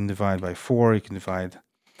 you can divide by 4, you can divide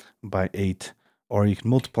by 8, or you can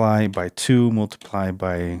multiply by 2, multiply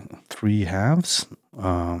by 3/2.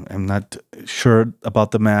 I'm not sure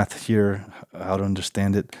about the math here, how to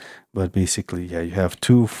understand it, but basically, yeah, you have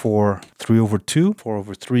 2, 4, 3/2,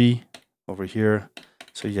 4/3 over here.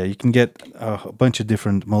 So yeah, you can get a bunch of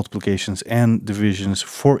different multiplications and divisions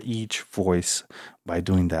for each voice by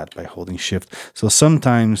doing that, by holding shift. So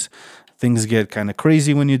sometimes things get kind of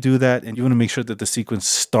crazy when you do that, and you want to make sure that the sequence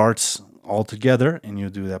starts all together, and you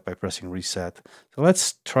do that by pressing reset. So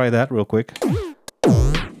let's try that real quick.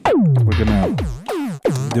 We're gonna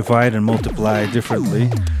divide and multiply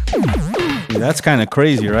differently. See, that's kind of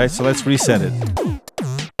crazy, right? So let's reset it.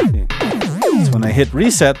 Okay. So when I hit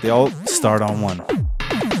reset, they all start on 1.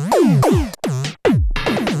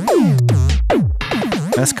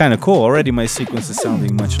 That's kind of cool. Already my sequence is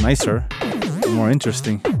sounding much nicer, more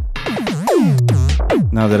interesting,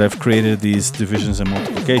 now that I've created these divisions and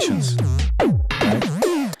multiplications. Right?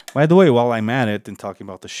 By the way, while I'm at it and talking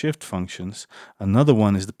about the shift functions, another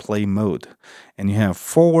one is the play mode. And you have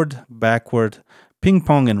forward, backward, ping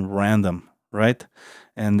pong, and random, right?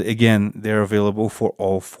 And again, they're available for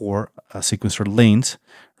all 4 sequencer lanes,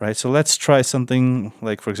 right? So let's try something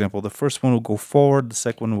like, for example, the first one will go forward, the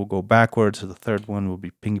second one will go backwards, the third one will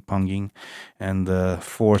be ping-ponging, and the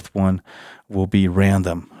fourth one will be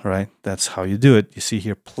random, right? That's how you do it. You see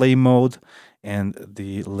here play mode, and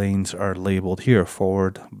the lanes are labeled here,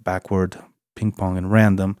 forward, backward, ping-pong, and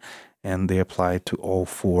random, and they apply to all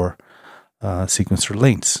 4 sequencer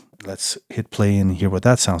lanes. Let's hit play and hear what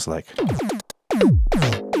that sounds like.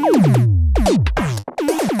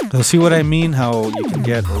 So see what I mean? How you can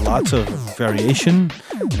get lots of variation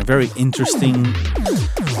and very interesting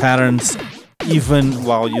patterns even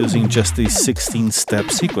while using just a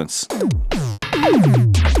 16-step sequence.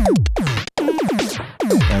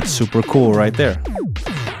 That's super cool right there.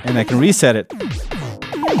 And I can reset it.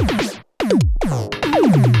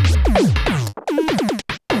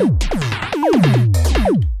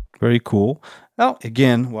 Very cool. Now,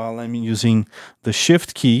 again, while I'm using the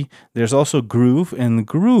Shift key, there's also groove, and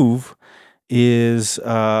groove is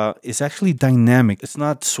actually dynamic. It's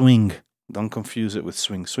not swing. Don't confuse it with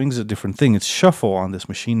swing. Swing is a different thing. It's shuffle on this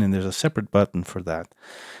machine, and there's a separate button for that.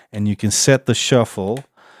 And you can set the shuffle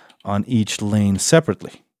on each lane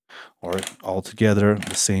separately, or all together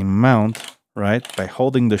the same amount, right? By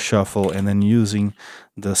holding the shuffle and then using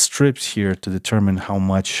the strips here to determine how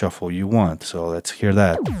much shuffle you want. So let's hear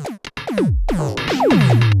that.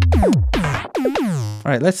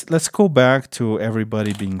 All right, let's go back to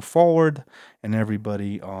everybody being forward and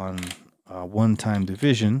everybody on one-time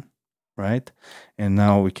division, right? And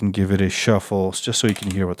now we can give it a shuffle just so you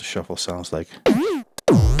can hear what the shuffle sounds like.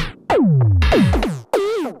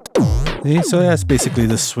 See? So that's basically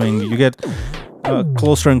the swing. You get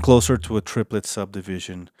closer and closer to a triplet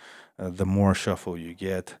subdivision the more shuffle you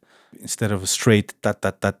get. Instead of a straight ta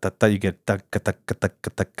ta ta ta ta, you get ta ka ta ka ta ka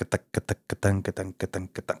ta ka ta ka ta ka ta ka ta ka ta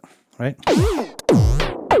ka ta, right?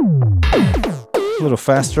 A little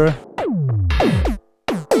faster.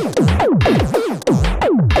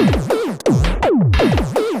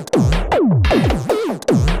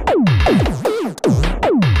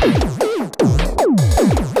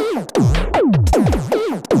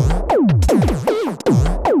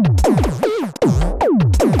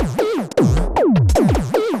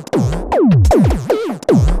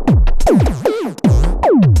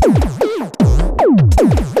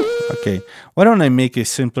 Okay, why don't I make a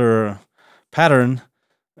simpler pattern,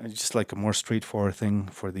 just like a more straightforward thing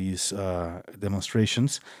for these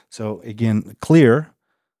demonstrations. So again, clear.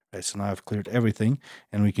 Right, so now I've cleared everything,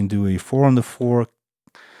 and we can do a 4-on-the-4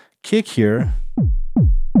 kick here,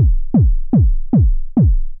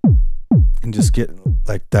 and just get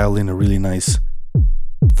like dial in a really nice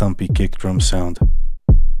thumpy kick drum sound.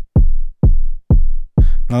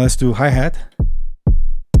 Now let's do hi-hat.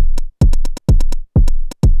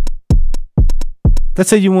 Let's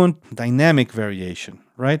say you want dynamic variation,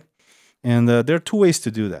 right? And there are two ways to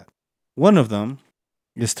do that. One of them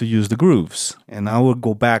is to use the grooves. And I will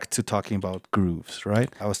go back to talking about grooves, right?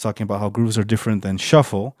 I was talking about how grooves are different than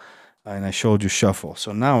shuffle, and I showed you shuffle.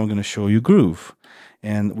 So now I'm going to show you groove.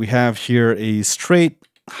 And we have here a straight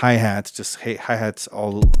hi-hat, just hi-hats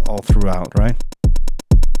all throughout, right?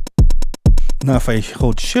 Now if I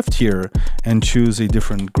hold shift here and choose a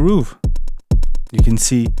different groove, you can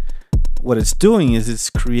see what it's doing is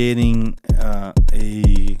it's creating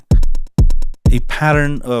a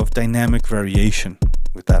pattern of dynamic variation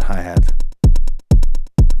with that hi-hat,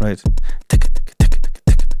 right?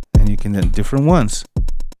 And you can get different ones.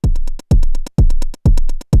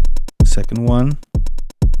 Second one,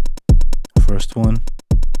 first one.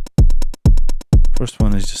 First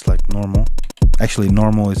one is just like normal. Actually,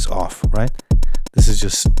 normal is off, right? This is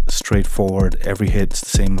just straightforward. Every hit's the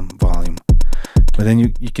same volume. But then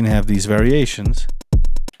you can have these variations,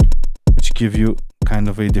 which give you kind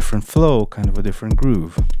of a different flow, kind of a different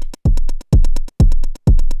groove.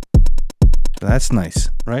 So that's nice,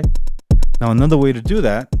 right? Now another way to do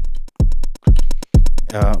that,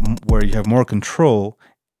 where you have more control,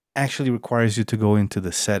 actually requires you to go into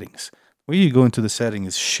the settings. Where you go into the setting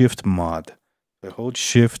is Shift Mod. I hold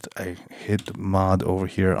Shift, I hit Mod over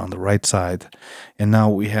here on the right side, and now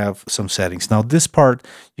we have some settings. Now this part,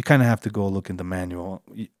 you kind of have to go look in the manual.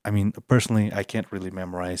 I mean, personally, I can't really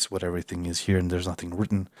memorize what everything is here, and there's nothing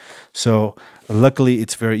written. So luckily,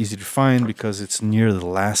 it's very easy to find because it's near the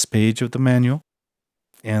last page of the manual.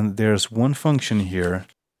 And there's one function here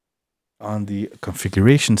on the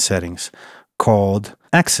configuration settings called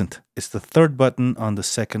Accent. It's the third button on the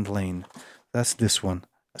second lane. That's this one.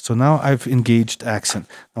 So now I've engaged accent.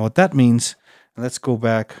 Now what that means, let's go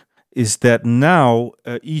back, is that now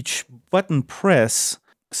each button press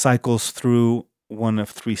cycles through one of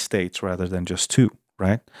three states rather than just two,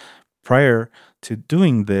 right? Prior to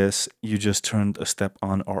doing this, you just turned a step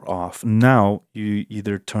on or off. Now you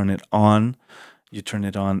either turn it on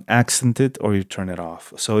accented, or you turn it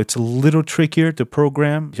off. So it's a little trickier to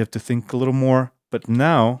program. You have to think a little more, but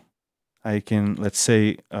now I can, let's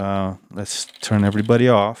say, let's turn everybody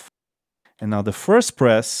off. And now the first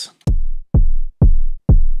press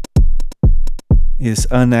is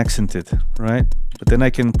unaccented, right? But then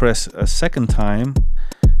I can press a second time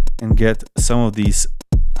and get some of these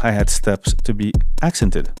hi-hat steps to be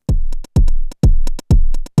accented,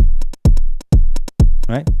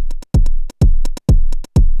 right?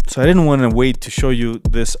 So I didn't want to wait to show you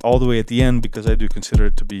this all the way at the end because I do consider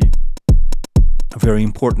it to be a very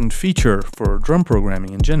important feature for drum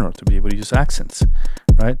programming in general, to be able to use accents,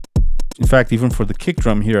 right? In fact, even for the kick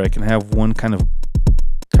drum here, I can have one kind of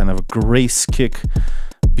a grace kick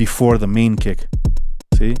before the main kick.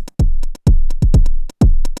 See?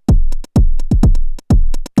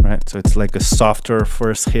 right? So it's like a softer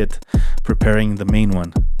first hit preparing the main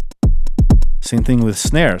one. Same thing with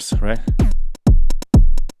snares, right?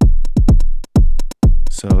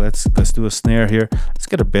 So let's do a snare here. Let's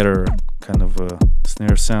get a better kind of a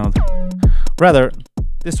snare sound. Rather,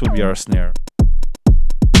 this would be our snare.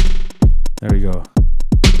 There we go.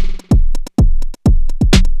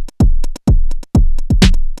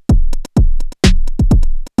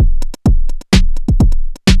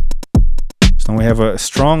 So we have a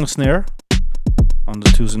strong snare on the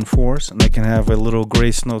 2s and 4s, and I can have a little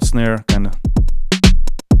grace note snare, kind of,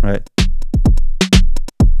 right?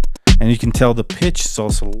 And you can tell the pitch is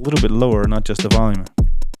also a little bit lower, not just the volume.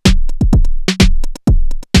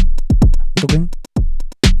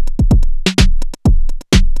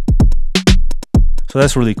 So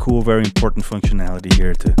that's really cool, very important functionality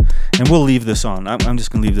here too. And we'll leave this on. I'm just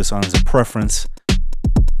gonna leave this on as a preference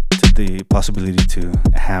to the possibility to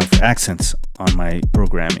have accents on my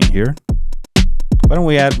programming here. Why don't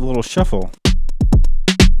we add a little shuffle?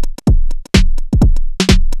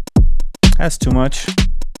 That's too much.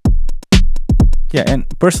 Yeah, and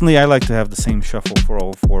personally I like to have the same shuffle for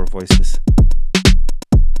all 4 voices.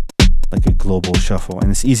 Like a global shuffle.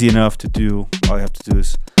 And it's easy enough to do. All you have to do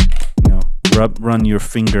is, you know, run your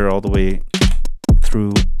finger all the way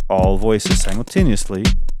through all voices simultaneously.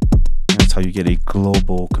 And that's how you get a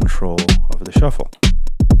global control over the shuffle.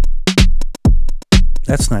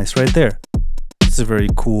 That's nice right there. This is very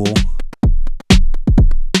cool.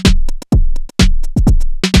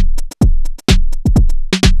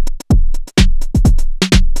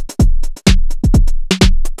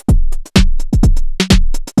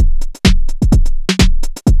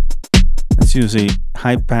 Let's use a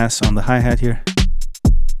high pass on the hi-hat here.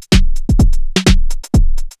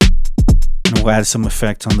 And we'll add some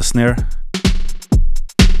effect on the snare.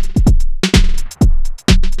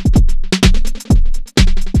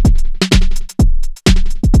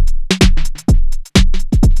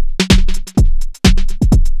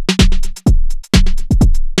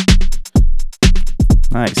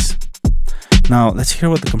 Nice. Now let's hear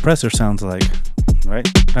what the compressor sounds like, right?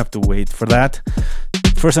 I have to wait for that.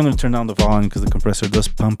 First I'm going to turn down the volume because the compressor does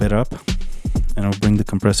pump it up. And I'll bring the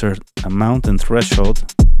compressor amount and threshold.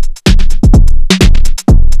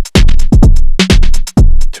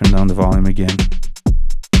 Turn down the volume again.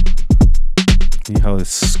 See how it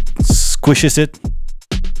squishes it?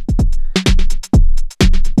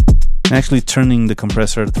 And actually turning the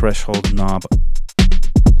compressor threshold knob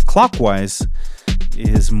clockwise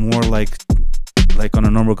is more like on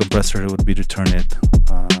a normal compressor it would be to turn it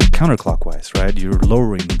counterclockwise, right? You're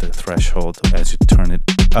lowering the threshold as you turn it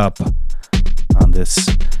up on this,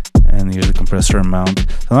 and here's the compressor amount.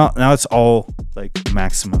 So now it's all like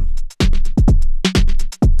maximum.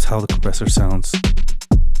 That's how the compressor sounds,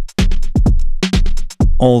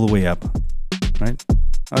 all the way up, right?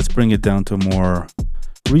 Let's bring it down to a more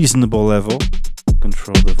reasonable level.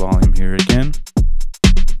 Control the volume here again.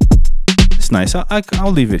 It's nice.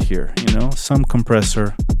 I'll leave it here, you know, some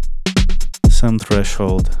compressor, some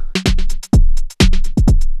threshold.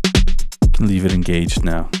 Can leave it engaged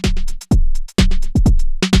now.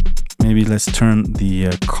 Maybe let's turn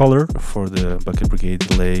the color for the Bucket Brigade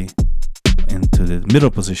delay into the middle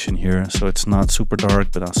position here, so it's not super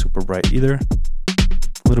dark but not super bright either.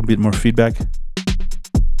 A little bit more feedback.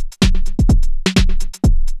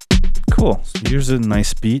 Cool. So here's a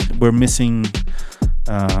nice beat. We're missing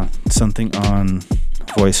something on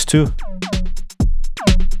voice 2.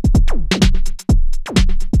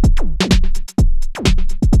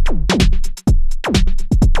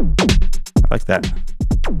 I like that.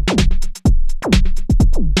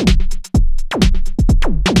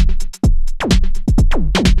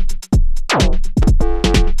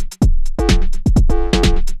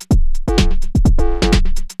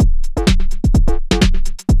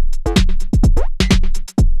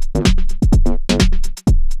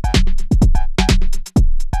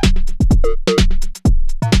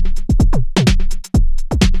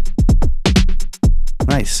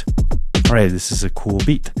 Nice. All right, this is a cool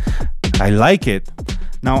beat. I like it.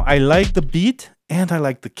 Now, I like the beat and I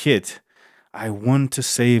like the kit. I want to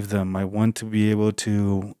save them. I want to be able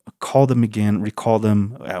to call them again, recall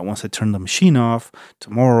them once I turn the machine off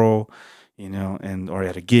tomorrow, you know, or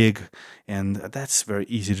at a gig. And that's very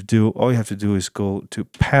easy to do. All you have to do is go to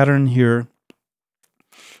pattern here.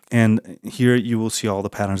 And here you will see all the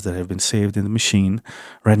patterns that have been saved in the machine.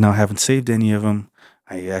 Right now I haven't saved any of them.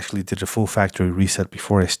 I actually did a full factory reset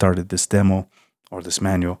before I started this demo or this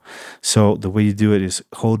manual. So the way you do it is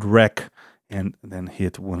hold rec and then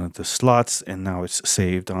hit one of the slots, and now it's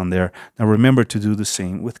saved on there. Now remember to do the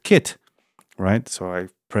same with kit, right? So I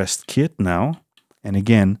pressed kit now, And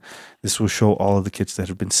again, this will show all of the kits that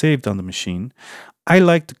have been saved on the machine. I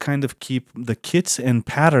like to kind of keep the kits and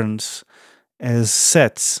patterns as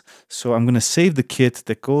sets. So I'm going to save the kit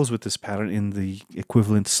that goes with this pattern in the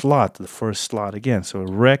equivalent slot, the first slot again. So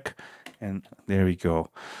rec, and there we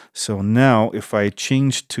go. So now if I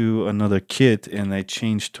change to another kit and I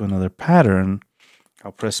change to another pattern,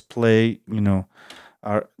 I'll press play. You know,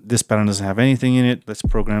 this pattern doesn't have anything in it. Let's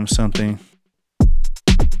program something.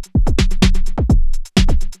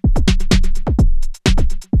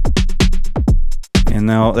 And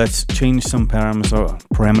now let's change some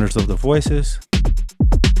parameters of the voices.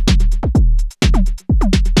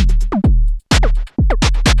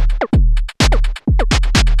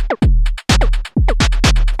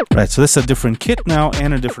 Right, so this is a different kit now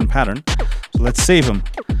and a different pattern. So let's save them.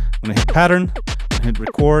 I'm gonna hit pattern, hit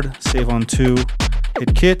record, save on 2,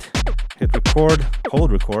 hit kit, hit record,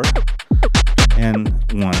 hold record, and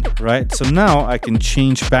 1, right? So now I can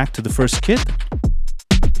change back to the first kit.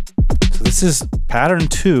 So this is pattern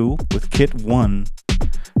 2 with kit 1,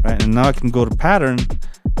 right? And now I can go to pattern,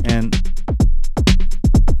 and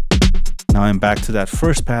now I'm back to that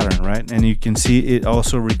first pattern, right? And you can see it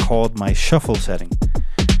also recalled my shuffle setting,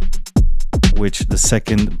 which the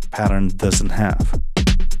second pattern doesn't have,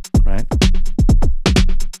 right?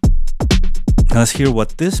 Now let's hear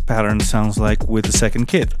what this pattern sounds like with the second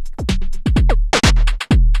kit.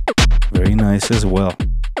 Very nice as well.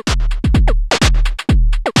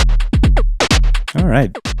 All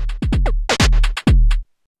right.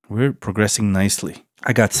 We're progressing nicely.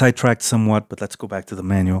 I got sidetracked somewhat, but let's go back to the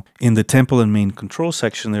manual. In the tempo and main control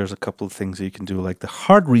section, there's a couple of things that you can do, like the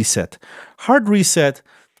hard reset. Hard reset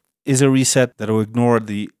is a reset that will ignore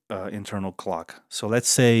the internal clock. So let's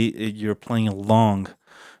say you're playing along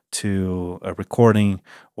to a recording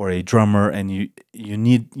or a drummer, and you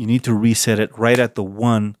need to reset it right at the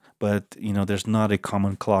 1, but you know there's not a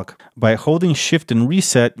common clock. By holding shift and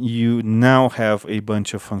reset, you now have a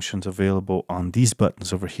bunch of functions available on these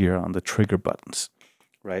buttons over here, on the trigger buttons,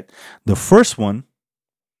 right? The first one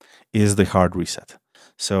is the hard reset.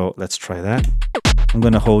 So let's try that. I'm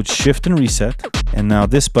going to hold shift and reset, and now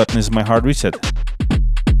this button is my hard reset.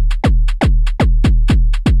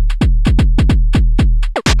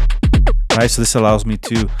 Right, so this allows me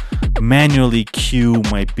to manually cue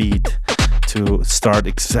my beat to start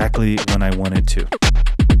exactly when I want it to.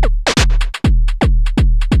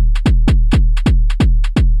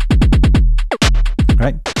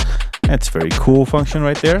 Right, that's a very cool function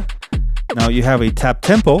right there. Now you have a tap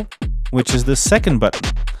tempo, which is the second button.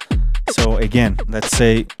 So again, let's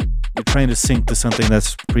say you're trying to sync to something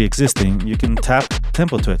that's pre-existing, you can tap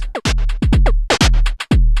tempo to it.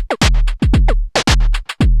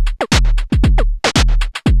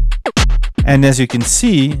 And as you can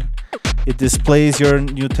see, it displays your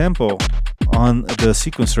new tempo on the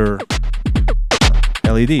sequencer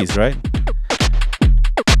LEDs, right?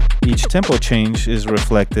 Each tempo change is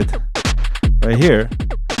reflected right here,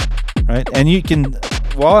 right? And you can,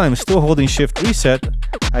 while I'm still holding shift reset,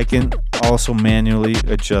 I can also manually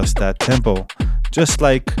adjust that tempo, just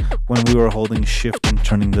like when we were holding shift and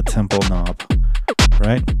turning the tempo knob,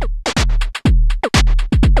 right?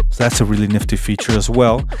 So that's a really nifty feature as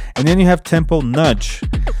well. And then you have tempo nudge.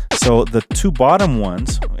 So the two bottom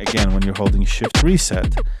ones, again, when you're holding shift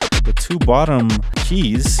reset, the two bottom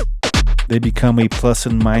keys, they become a plus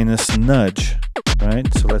and minus nudge, right?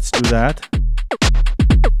 So let's do that.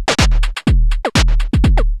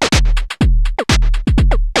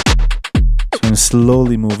 So I'm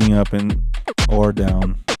slowly moving up and or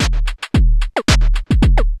down.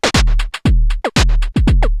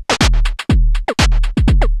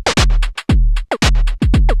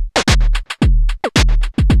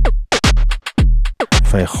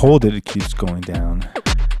 If I hold it, it keeps going down.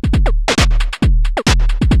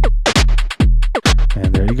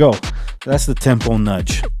 And there you go. That's the tempo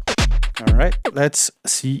nudge. All right, let's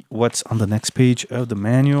see what's on the next page of the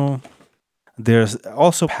manual. There's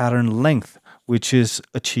also pattern length, which is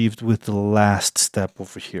achieved with the last step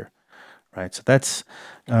over here. Right, so that's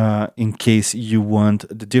in case you want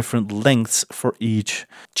the different lengths for each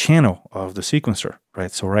channel of the sequencer,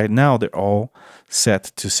 right? So right now they're all set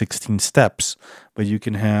to 16 steps, but you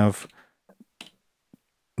can have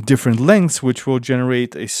different lengths which will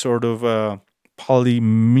generate a sort of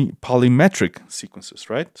polymetric sequences,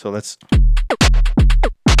 right? So let's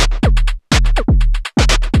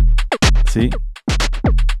see.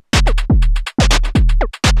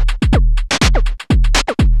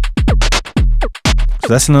 So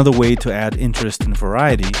that's another way to add interest and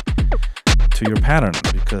variety to your pattern,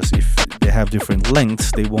 because if they have different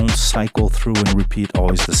lengths, they won't cycle through and repeat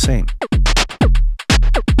always the same.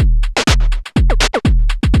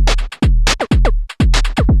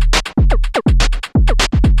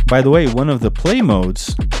 By the way, one of the play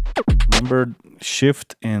modes, remember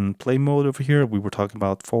shift and play mode over here? We were talking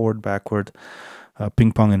about forward, backward,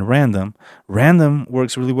 ping pong, and random. Random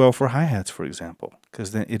works really well for hi-hats, for example,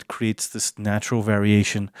 because then it creates this natural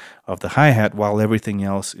variation of the hi-hat while everything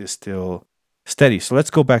else is still steady. So let's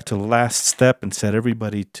go back to the last step and set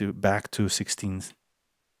everybody back to 16s.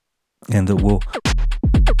 And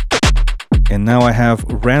now I have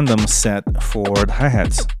random set for the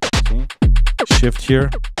hi-hats. Okay. Shift here.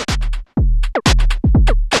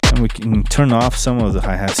 And we can turn off some of the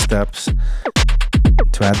hi-hat steps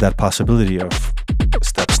to add that possibility of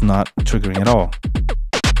steps not triggering at all.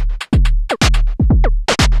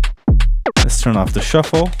 Let's turn off the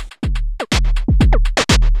shuffle.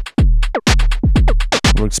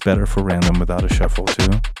 Works better for random without a shuffle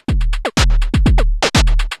too.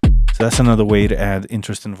 So that's another way to add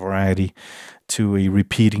interest and variety to a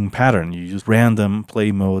repeating pattern. You use random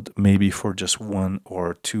play mode maybe for just one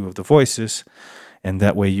or two of the voices, and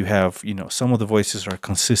that way you have, some of the voices are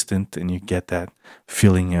consistent and you get that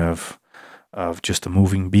feeling of just a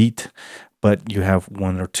moving beat, but you have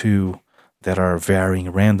one or two that are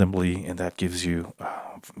varying randomly, and that gives you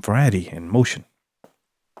variety and motion.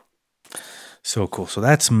 So cool. So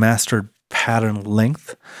that's mastered pattern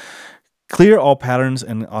length. Clear all patterns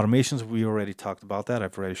and automations. We already talked about that.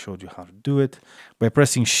 I've already showed you how to do it. By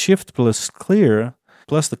pressing Shift plus clear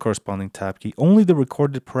plus the corresponding tab key, only the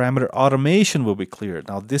recorded parameter automation will be cleared.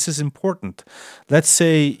 Now, this is important. Let's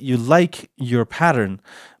say you like your pattern,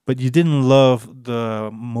 but you didn't love the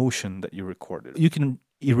motion that you recorded. You can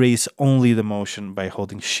erase only the motion by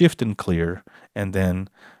holding Shift and clear, and then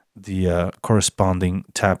the corresponding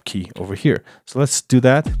tab key over here. So let's do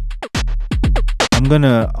that. I'm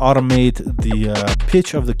gonna automate the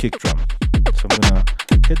pitch of the kick drum. So I'm gonna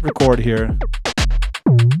hit record here.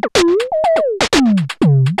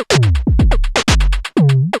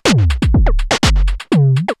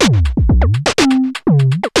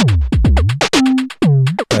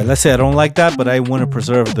 Right, let's say I don't like that, but I want to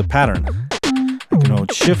preserve the pattern. I can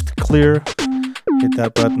hold Shift, clear, hit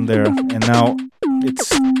that button there, and now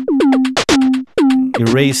it's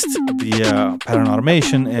erased the pattern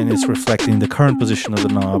automation, and it's reflecting the current position of the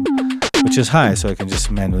knob, which is high, so I can just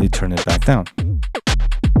manually turn it back down.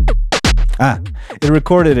 It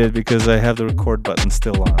recorded it because I have the record button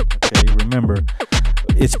still on. Okay, remember,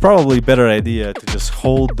 it's probably a better idea to just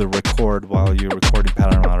hold the record while you're recording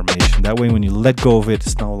pattern automation. That way, when you let go of it,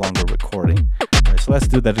 it's no longer recording. All right, so let's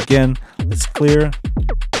do that again. Let's clear.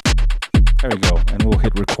 There we go, and we'll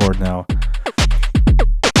hit record now.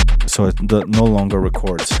 So it no longer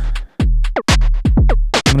records.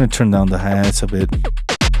 I'm going to turn down the hi-hats a bit.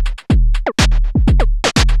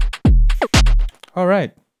 All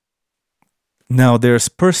right. Now there's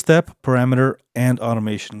per step, parameter, and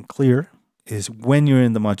automation. Clear is when you're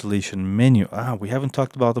in the modulation menu. We haven't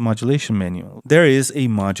talked about the modulation menu. There is a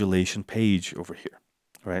modulation page over here,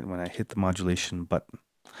 right? When I hit the modulation button.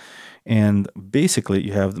 And basically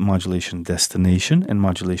you have the modulation destination and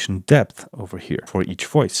modulation depth over here for each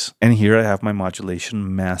voice. And here I have my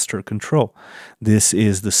modulation master control. This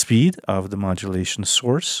is the speed of the modulation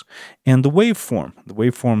source and the waveform. The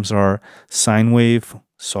waveforms are sine wave,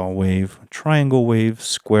 saw wave, triangle wave,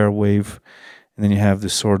 square wave, and then you have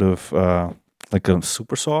this sort of like a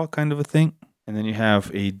super saw kind of a thing. And then you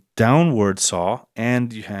have a downward saw,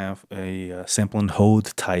 and you have a sample and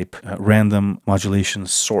hold type random modulation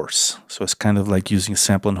source. So it's kind of like using a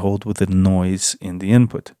sample and hold with a noise in the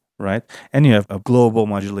input, right? And you have a global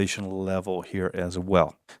modulation level here as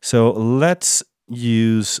well. So let's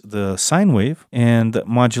use the sine wave and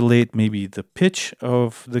modulate maybe the pitch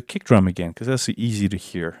of the kick drum again, because that's easy to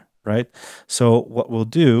hear. Right? So what we'll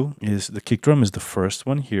do is the kick drum is the first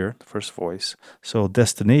one here, the first voice. So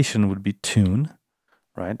destination would be tune,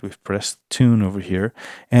 right? We've pressed tune over here,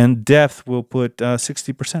 and depth we'll put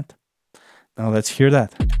 60%. Now let's hear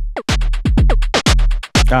that.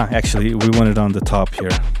 Actually, we want it on the top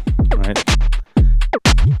here, right?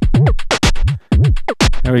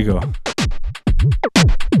 There we go.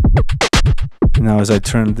 Now as I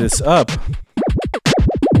turn this up,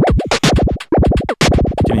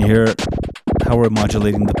 can you hear how we're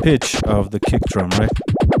modulating the pitch of the kick drum, right?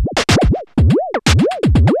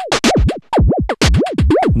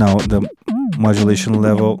 Now the modulation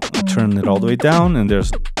level, turn it all the way down, and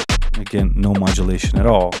there's again no modulation at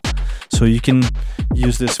all. So you can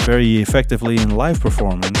use this very effectively in live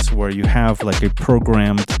performance, where you have like a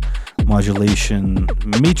programmed modulation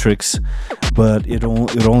matrix, but it'll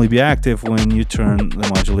only be active when you turn the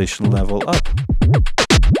modulation level up.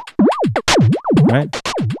 Right?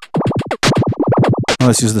 Now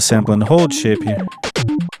let's use the sample and hold shape here.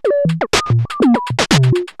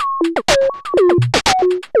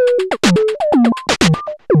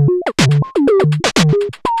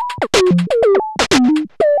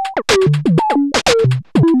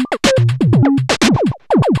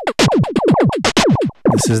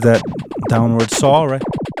 is that downward saw, right?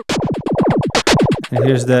 And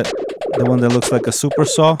here's the one that looks like a super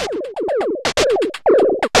saw.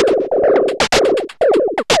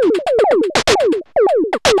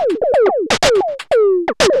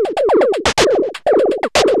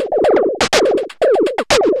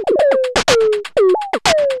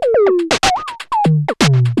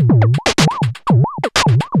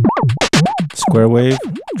 Square wave,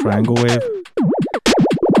 triangle wave,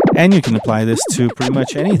 and you can apply this to pretty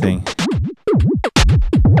much anything.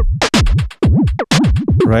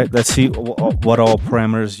 Right, let's see what all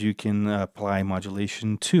parameters you can apply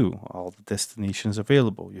modulation to, all the destinations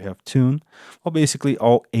available. You have tune, well, basically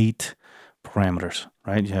all 8 parameters,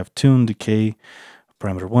 right? You have tune, decay,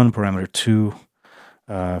 parameter 1, parameter 2,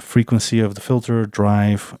 frequency of the filter,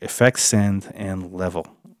 drive, effect send, and level.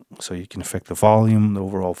 So you can affect the volume, the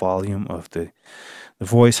overall volume of the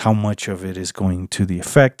voice, how much of it is going to the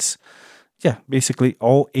effects. Yeah, basically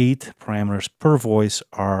all 8 parameters per voice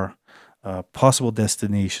are possible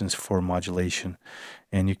destinations for modulation,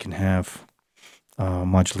 and you can have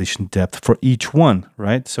modulation depth for each one,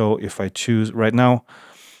 right? So if I choose right now,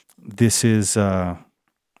 this is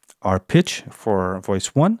our pitch for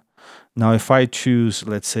voice 1. Now if I choose,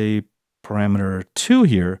 let's say, parameter 2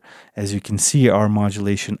 here, as you can see, our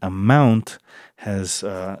modulation amount has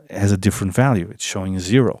a different value. It's showing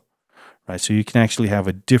 0. Right, so you can actually have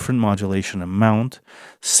a different modulation amount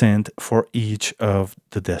sent for each of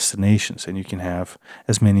the destinations, and you can have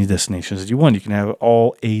as many destinations as you want. You can have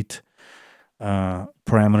all 8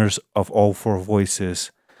 parameters of all 4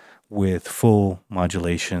 voices with full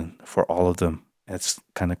modulation for all of them. That's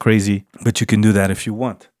kind of crazy, but you can do that if you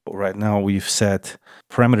want. But right now we've set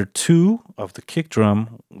parameter 2 of the kick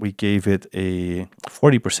drum. We gave it a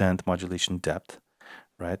 40% modulation depth.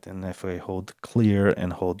 Right, and if I hold clear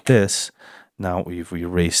and hold this, now we've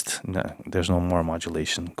erased, there's no more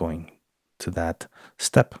modulation going to that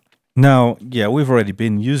step. Now, yeah, we've already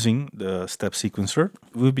been using the step sequencer.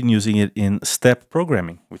 We've been using it in step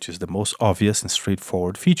programming, which is the most obvious and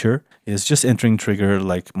straightforward feature. It's just entering trigger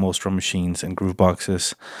like most drum machines and groove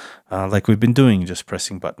boxes, like we've been doing, just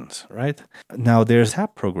pressing buttons, right? Now there's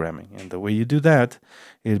tap programming, and the way you do that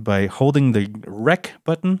is by holding the rec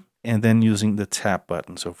button and then using the tap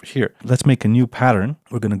buttons over here. Let's make a new pattern.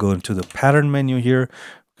 We're going to go into the pattern menu here.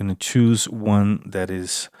 We're going to choose one that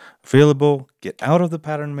is available, get out of the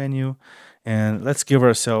pattern menu, and let's give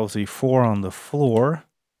ourselves a 4 on the floor,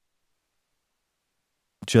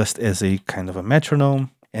 just as a kind of a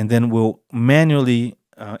metronome, and then we'll manually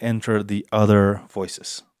enter the other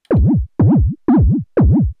voices.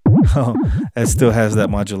 Oh, it still has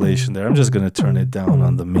that modulation there. I'm just going to turn it down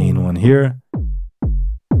on the main one here.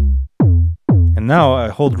 And now I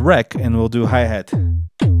hold rec and we'll do hi-hat.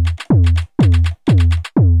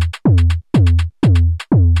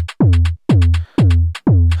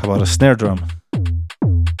 How about a snare drum?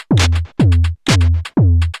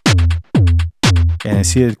 And I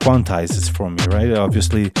see it quantizes for me, right?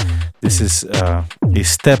 Obviously, this is a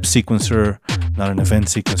step sequencer, not an event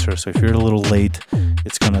sequencer. So if you're a little late,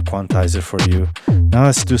 it's going to quantize it for you. Now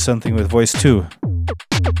let's do something with voice 2.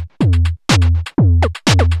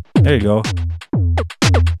 There you go.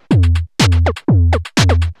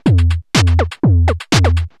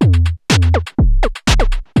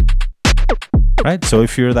 Right, so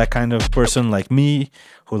if you're that kind of person like me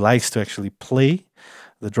who likes to actually play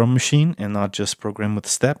the drum machine and not just program with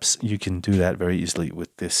steps, you can do that very easily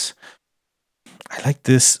with this. I like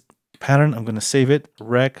this pattern. I'm going to save it.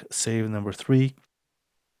 Rec, save number 3.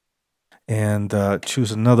 And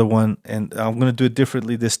choose another one. And I'm going to do it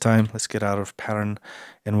differently this time. Let's get out of pattern.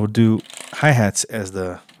 And we'll do hi-hats as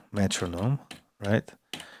the metronome, right?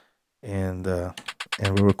 And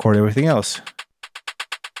we'll record everything else.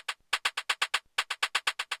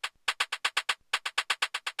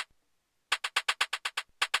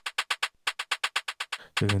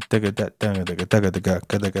 I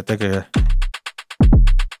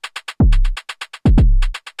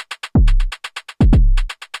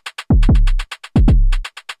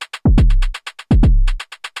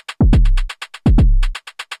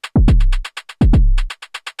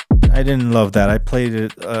didn't love that. I played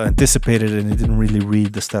it, anticipated it, and it didn't really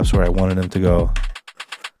read the steps where I wanted them to go.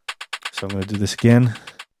 So I'm going to do this again.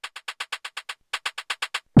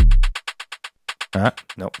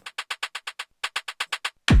 Nope.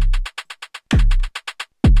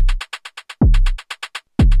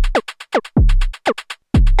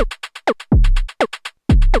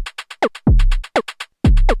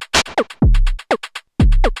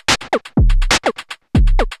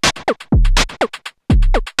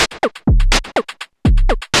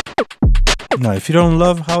 Now, if you don't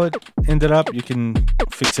love how it ended up, you can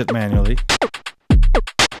fix it manually.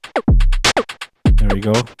 There we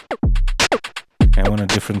go. I want a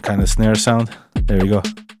different kind of snare sound. There we go.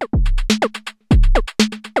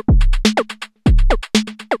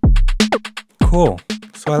 Cool.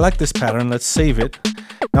 So I like this pattern. Let's save it.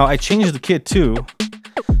 Now I changed the kit too.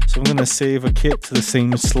 So I'm gonna save a kit to the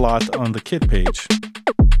same slot on the kit page.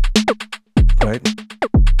 Right?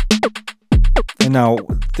 And now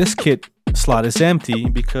this kit slot is empty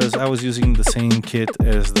because I was using the same kit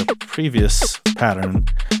as the previous pattern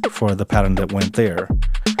for the pattern that went there.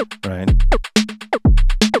 Right?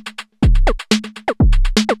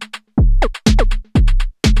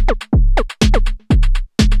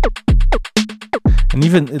 And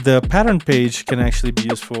even the pattern page can actually be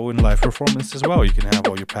useful in live performance as well. You can have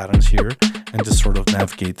all your patterns here and just sort of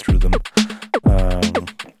navigate through them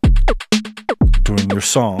during your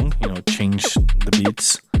song. You know, change the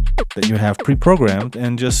beats that you have pre-programmed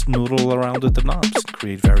and just noodle around with the knobs,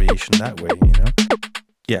 create variation that way, you know.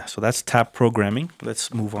 Yeah, so that's tap programming.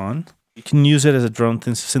 Let's move on. You can use it as a drum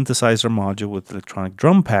synthesizer module with electronic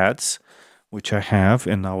drum pads, which I have,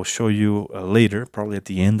 and I will show you later, probably at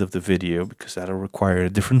the end of the video, because that'll require a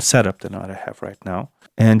different setup than what I have right now.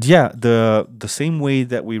 And yeah, the same way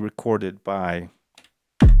that we recorded by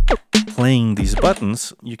playing these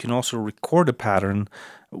buttons, you can also record a pattern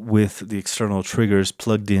with the external triggers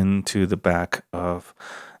plugged into the back of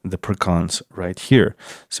the Perkons right here.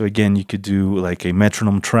 So again, you could do like a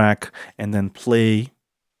metronome track and then play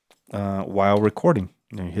while recording.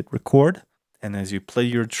 You know, you hit record, and as you play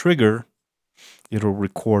your trigger, it'll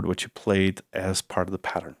record what you played as part of the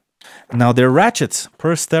pattern. Now they're ratchets,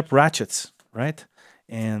 per step ratchets, right?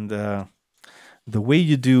 And the way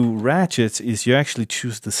you do ratchets is you actually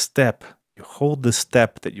choose the step. You hold the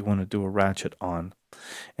step that you want to do a ratchet on.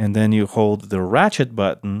 And then you hold the ratchet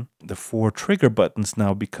button. The 4 trigger buttons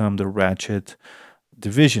now become the ratchet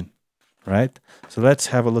division, right? So let's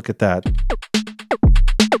have a look at that.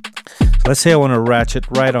 So let's say I want to ratchet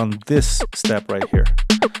right on this step right here.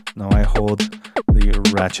 Now I hold the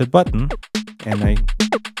ratchet button and I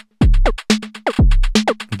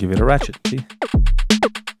give it a ratchet, see?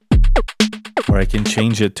 Or I can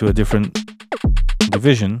change it to a different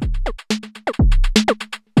division.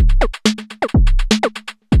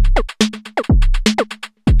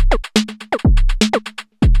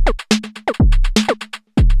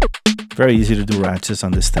 Very easy to do ratchets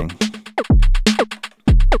on this thing.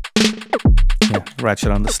 Yeah,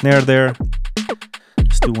 ratchet on the snare there.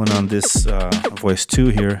 Let's do one on this voice 2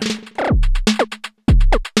 here.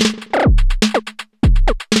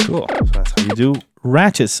 Cool. So that's how you do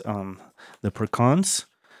ratchets on the Perkons.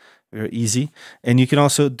 Very easy. And you can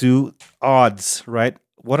also do odds, right?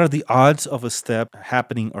 What are the odds of a step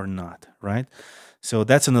happening or not, right? So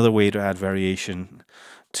that's another way to add variation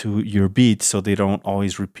to your beats so they don't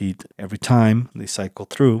always repeat every time they cycle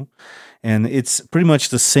through. And it's pretty much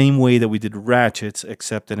the same way that we did ratchets,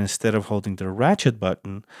 except that instead of holding the ratchet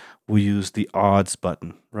button, we use the odds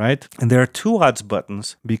button, right? And there are 2 odds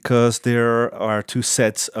buttons because there are 2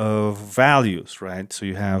 sets of values, right? So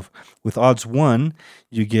you have, with odds 1,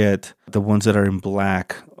 you get the ones that are in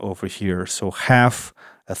black over here. So half,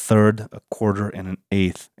 a third, a quarter, and an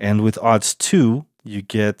eighth. And with odds 2, you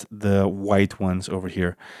get the white ones over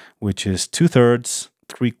here, which is 2/3,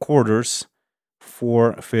 3/4,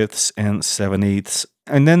 4/5, and 7/8.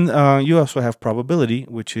 And then you also have probability,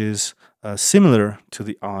 which is similar to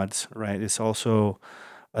the odds, right? It's also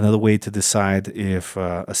another way to decide if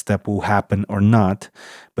a step will happen or not,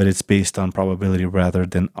 but it's based on probability rather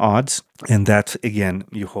than odds. And that, again,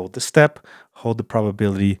 you hold the step, hold the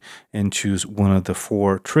probability, and choose one of the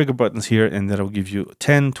 4 trigger buttons here, and that'll give you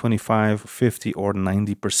 10, 25, 50, or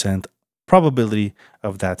 90% probability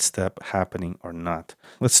of that step happening or not.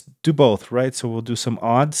 Let's do both, right? So we'll do some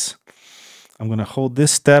odds. I'm going to hold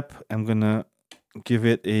this step. I'm going to give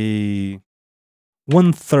it a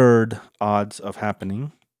 1/3 odds of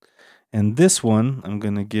happening. And this one, I'm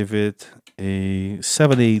going to give it a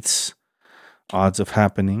 7/8 odds of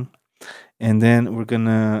happening. And then we're going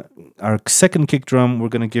to, our second kick drum, we're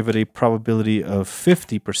going to give it a probability of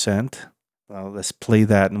 50%. Let's play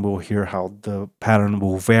that and we'll hear how the pattern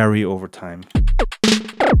will vary over time.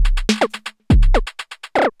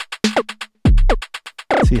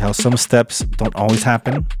 See how some steps don't always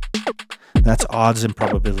happen? That's odds and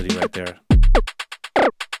probability right there.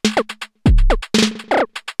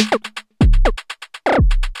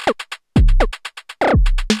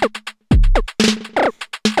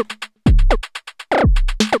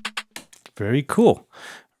 Very cool.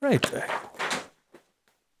 Right.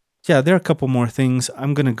 Yeah, there are a couple more things.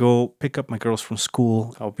 I'm going to go pick up my girls from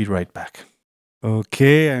school. I'll be right back.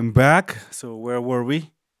 Okay, I'm back. So where were we?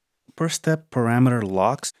 Per step parameter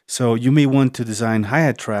locks. So you may want to design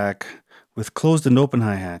hi-hat track with closed and open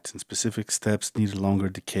hi-hats, and specific steps need a longer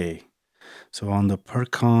decay. So on the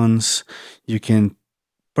Perkons, you can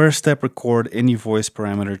per step record any voice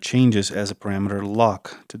parameter changes as a parameter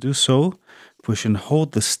lock. To do so, push and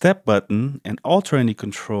hold the step button and alter any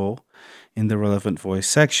control in the relevant voice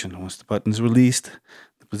section. Once the button is released,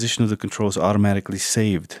 the position of the control is automatically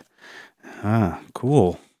saved. Ah,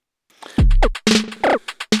 cool.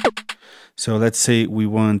 So let's say we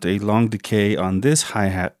want a long decay on this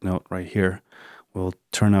hi-hat note right here. We'll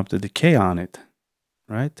turn up the decay on it,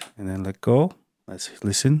 right? And then let go. Let's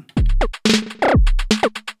listen.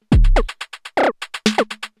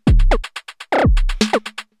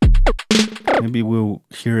 Maybe we'll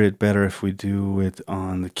hear it better if we do it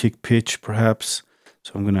on the kick pitch, perhaps.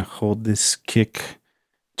 So I'm going to hold this kick,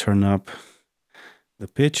 turn up the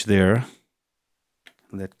pitch there,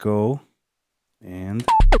 let go, and...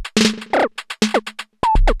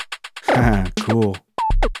 cool.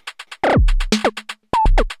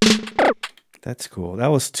 That's cool. That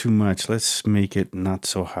was too much. Let's make it not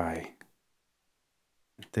so high.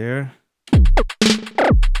 Right there.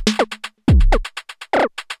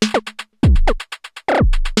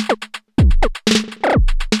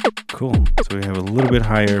 Cool. So we have a little bit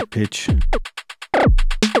higher pitch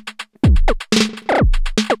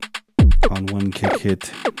on one kick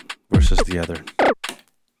hit versus the other.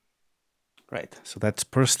 Right, so that's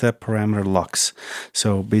per step parameter locks.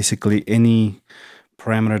 So basically any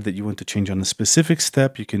parameter that you want to change on a specific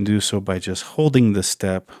step, you can do so by just holding the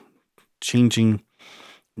step, changing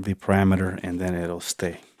the parameter, and then it'll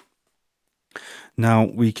stay. Now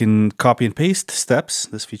we can copy and paste steps.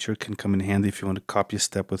 This feature can come in handy if you want to copy a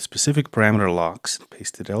step with specific parameter locks and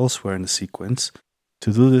paste it elsewhere in the sequence.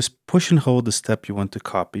 To do this, push and hold the step you want to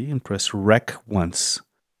copy and press Rec once.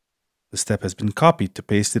 The step has been copied. To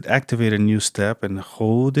paste it, activate a new step and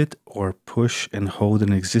hold it, or push and hold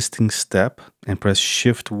an existing step and press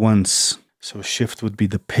Shift once. So Shift would be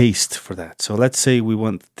the paste for that. So let's say we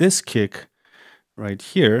want this kick right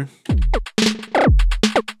here.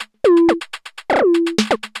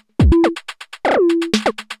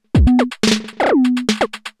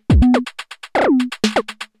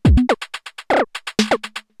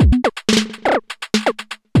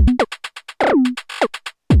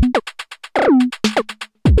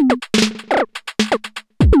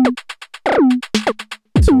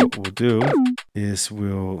 What we'll do is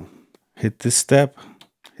we'll hit this step,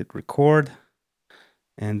 hit record,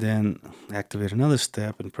 and then activate another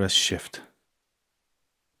step and press Shift.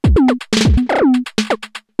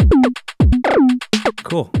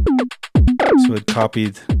 Cool. So it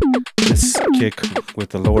copied this kick with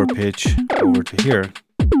the lower pitch over to here.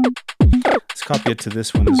 Let's copy it to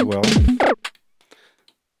this one as well.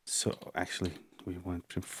 So actually, we want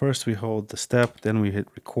to first we hold the step, then we hit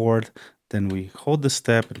record. Then we hold the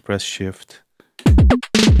step and press Shift.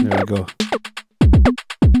 There we go.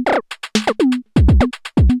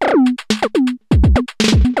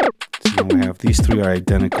 So now we have these three are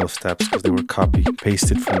identical steps because they were copy and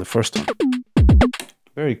pasted from the first one.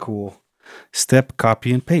 Very cool. Step,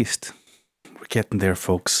 copy, and paste. We're getting there,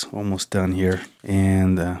 folks. Almost done here.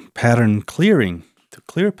 And pattern clearing. To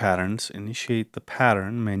clear patterns, initiate the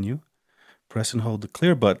pattern menu. Press and hold the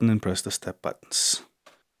clear button and press the step buttons.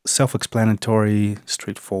 Self-explanatory,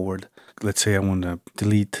 straightforward. Let's say I want to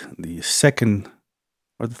delete the second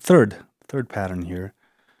or the third pattern here.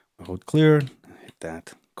 I hold clear, hit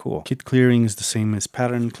that. Cool. Kit clearing is the same as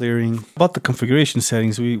pattern clearing. About the configuration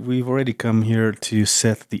settings, we've already come here to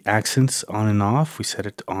set the accents on and off. We set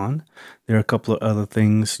it to on. There are a couple of other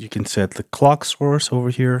things. You can set the clock source over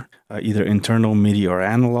here, either internal, MIDI, or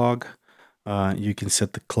analog. You can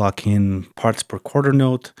set the clock in parts per quarter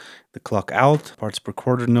note, the clock out parts per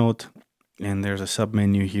quarter note, and there's a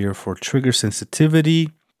submenu here for trigger sensitivity.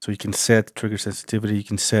 So you can set trigger sensitivity, you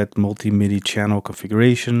can set multi-MIDI channel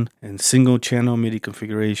configuration and single channel MIDI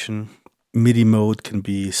configuration. MIDI mode can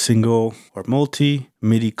be single or multi.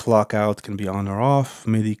 MIDI clock out can be on or off.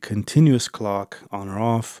 MIDI continuous clock on or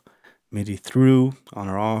off. MIDI through on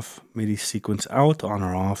or off. MIDI sequence out on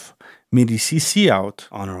or off. MIDI CC out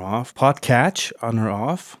on or off. Pot catch on or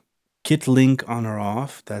off. Kit link on or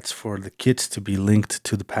off. That's for the kits to be linked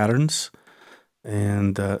to the patterns.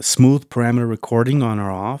 And smooth parameter recording on or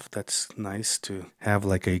off. That's nice to have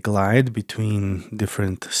like a glide between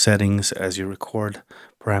different settings as you record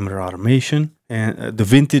parameter automation. And the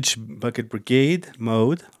vintage bucket brigade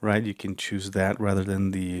mode, right? You can choose that rather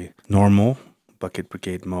than the normal bucket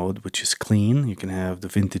Brigade mode, which is clean. You can have the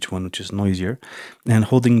vintage one, which is noisier. And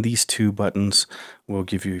holding these two buttons will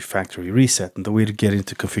give you a factory reset. And the way to get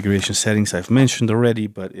into configuration settings I've mentioned already,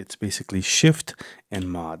 but it's basically Shift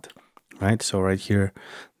and Mod, right? So right here,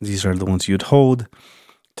 these are the ones you'd hold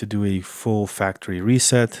to do a full factory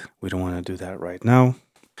reset. We don't want to do that right now.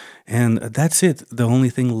 And that's it. The only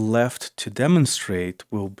thing left to demonstrate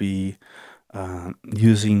will be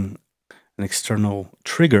using an external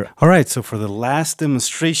trigger. All right, so for the last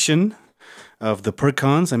demonstration of the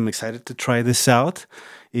Perkons, I'm excited to try this out,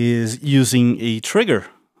 is using a trigger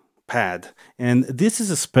pad. And this is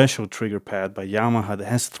a special trigger pad by Yamaha that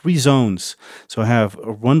has 3 zones. So I have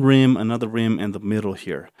one rim, another rim, and the middle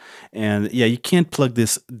here. And yeah, you can't plug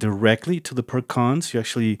this directly to the Perkons. You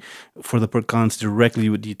actually, for the Perkons directly,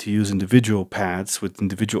 you would need to use individual pads with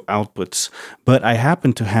individual outputs. But I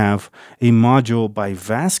happen to have a module by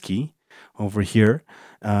Vasky over here,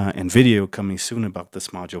 and video coming soon about this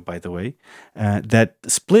module, by the way, that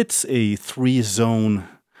splits a 3-zone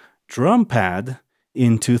drum pad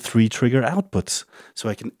into 3 trigger outputs. So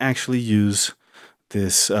I can actually use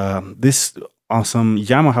this this awesome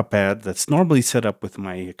Yamaha pad that's normally set up with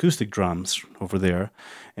my acoustic drums over there.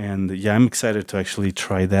 And yeah, I'm excited to actually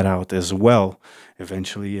try that out as well.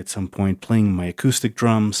 Eventually, at some point, playing my acoustic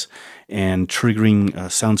drums and triggering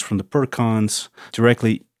sounds from the Perkons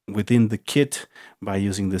directly within the kit by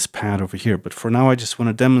using this pad over here. But for now, I just want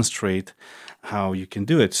to demonstrate how you can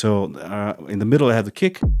do it. So in the middle, I have the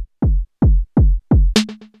kick.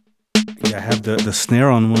 Yeah, I have the snare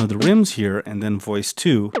on one of the rims here, and then voice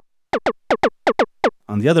 2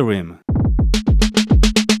 on the other rim.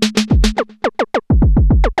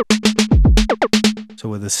 So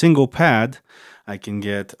with a single pad, I can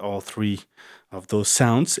get all 3 of those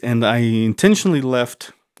sounds. And I intentionally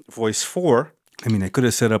left voice 4. I mean, I could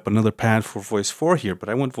have set up another pad for voice 4 here, but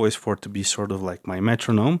I want voice 4 to be sort of like my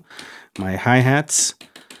metronome, my hi-hats.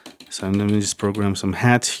 So I'm going to just program some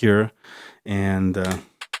hats here, and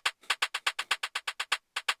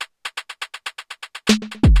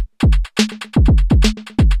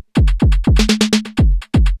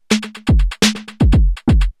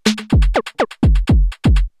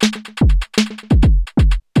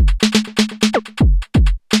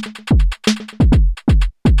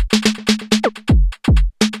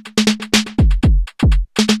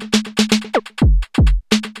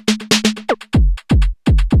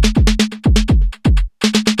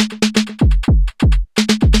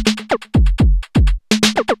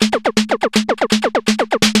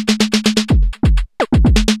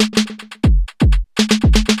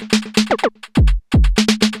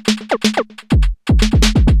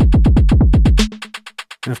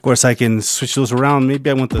of course, I can switch those around. Maybe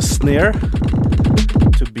I want the snare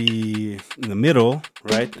to be in the middle,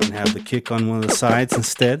 right? And have the kick on one of the sides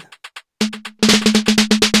instead.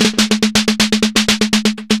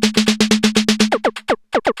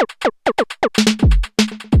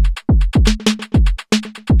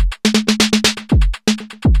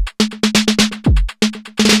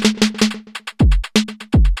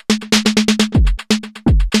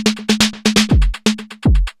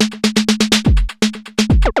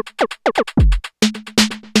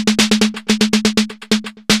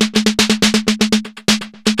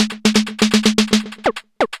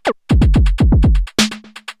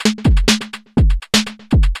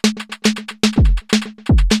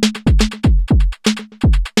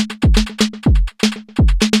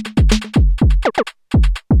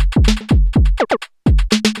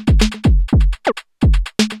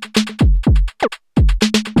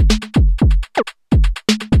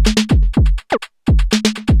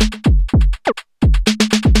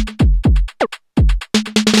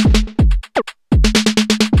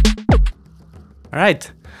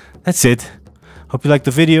 Alright, that's it. Hope you liked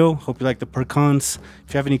the video. Hope you liked the Perkons.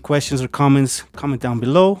 If you have any questions or comments, comment down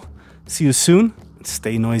below. See you soon, and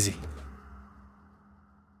stay noisy.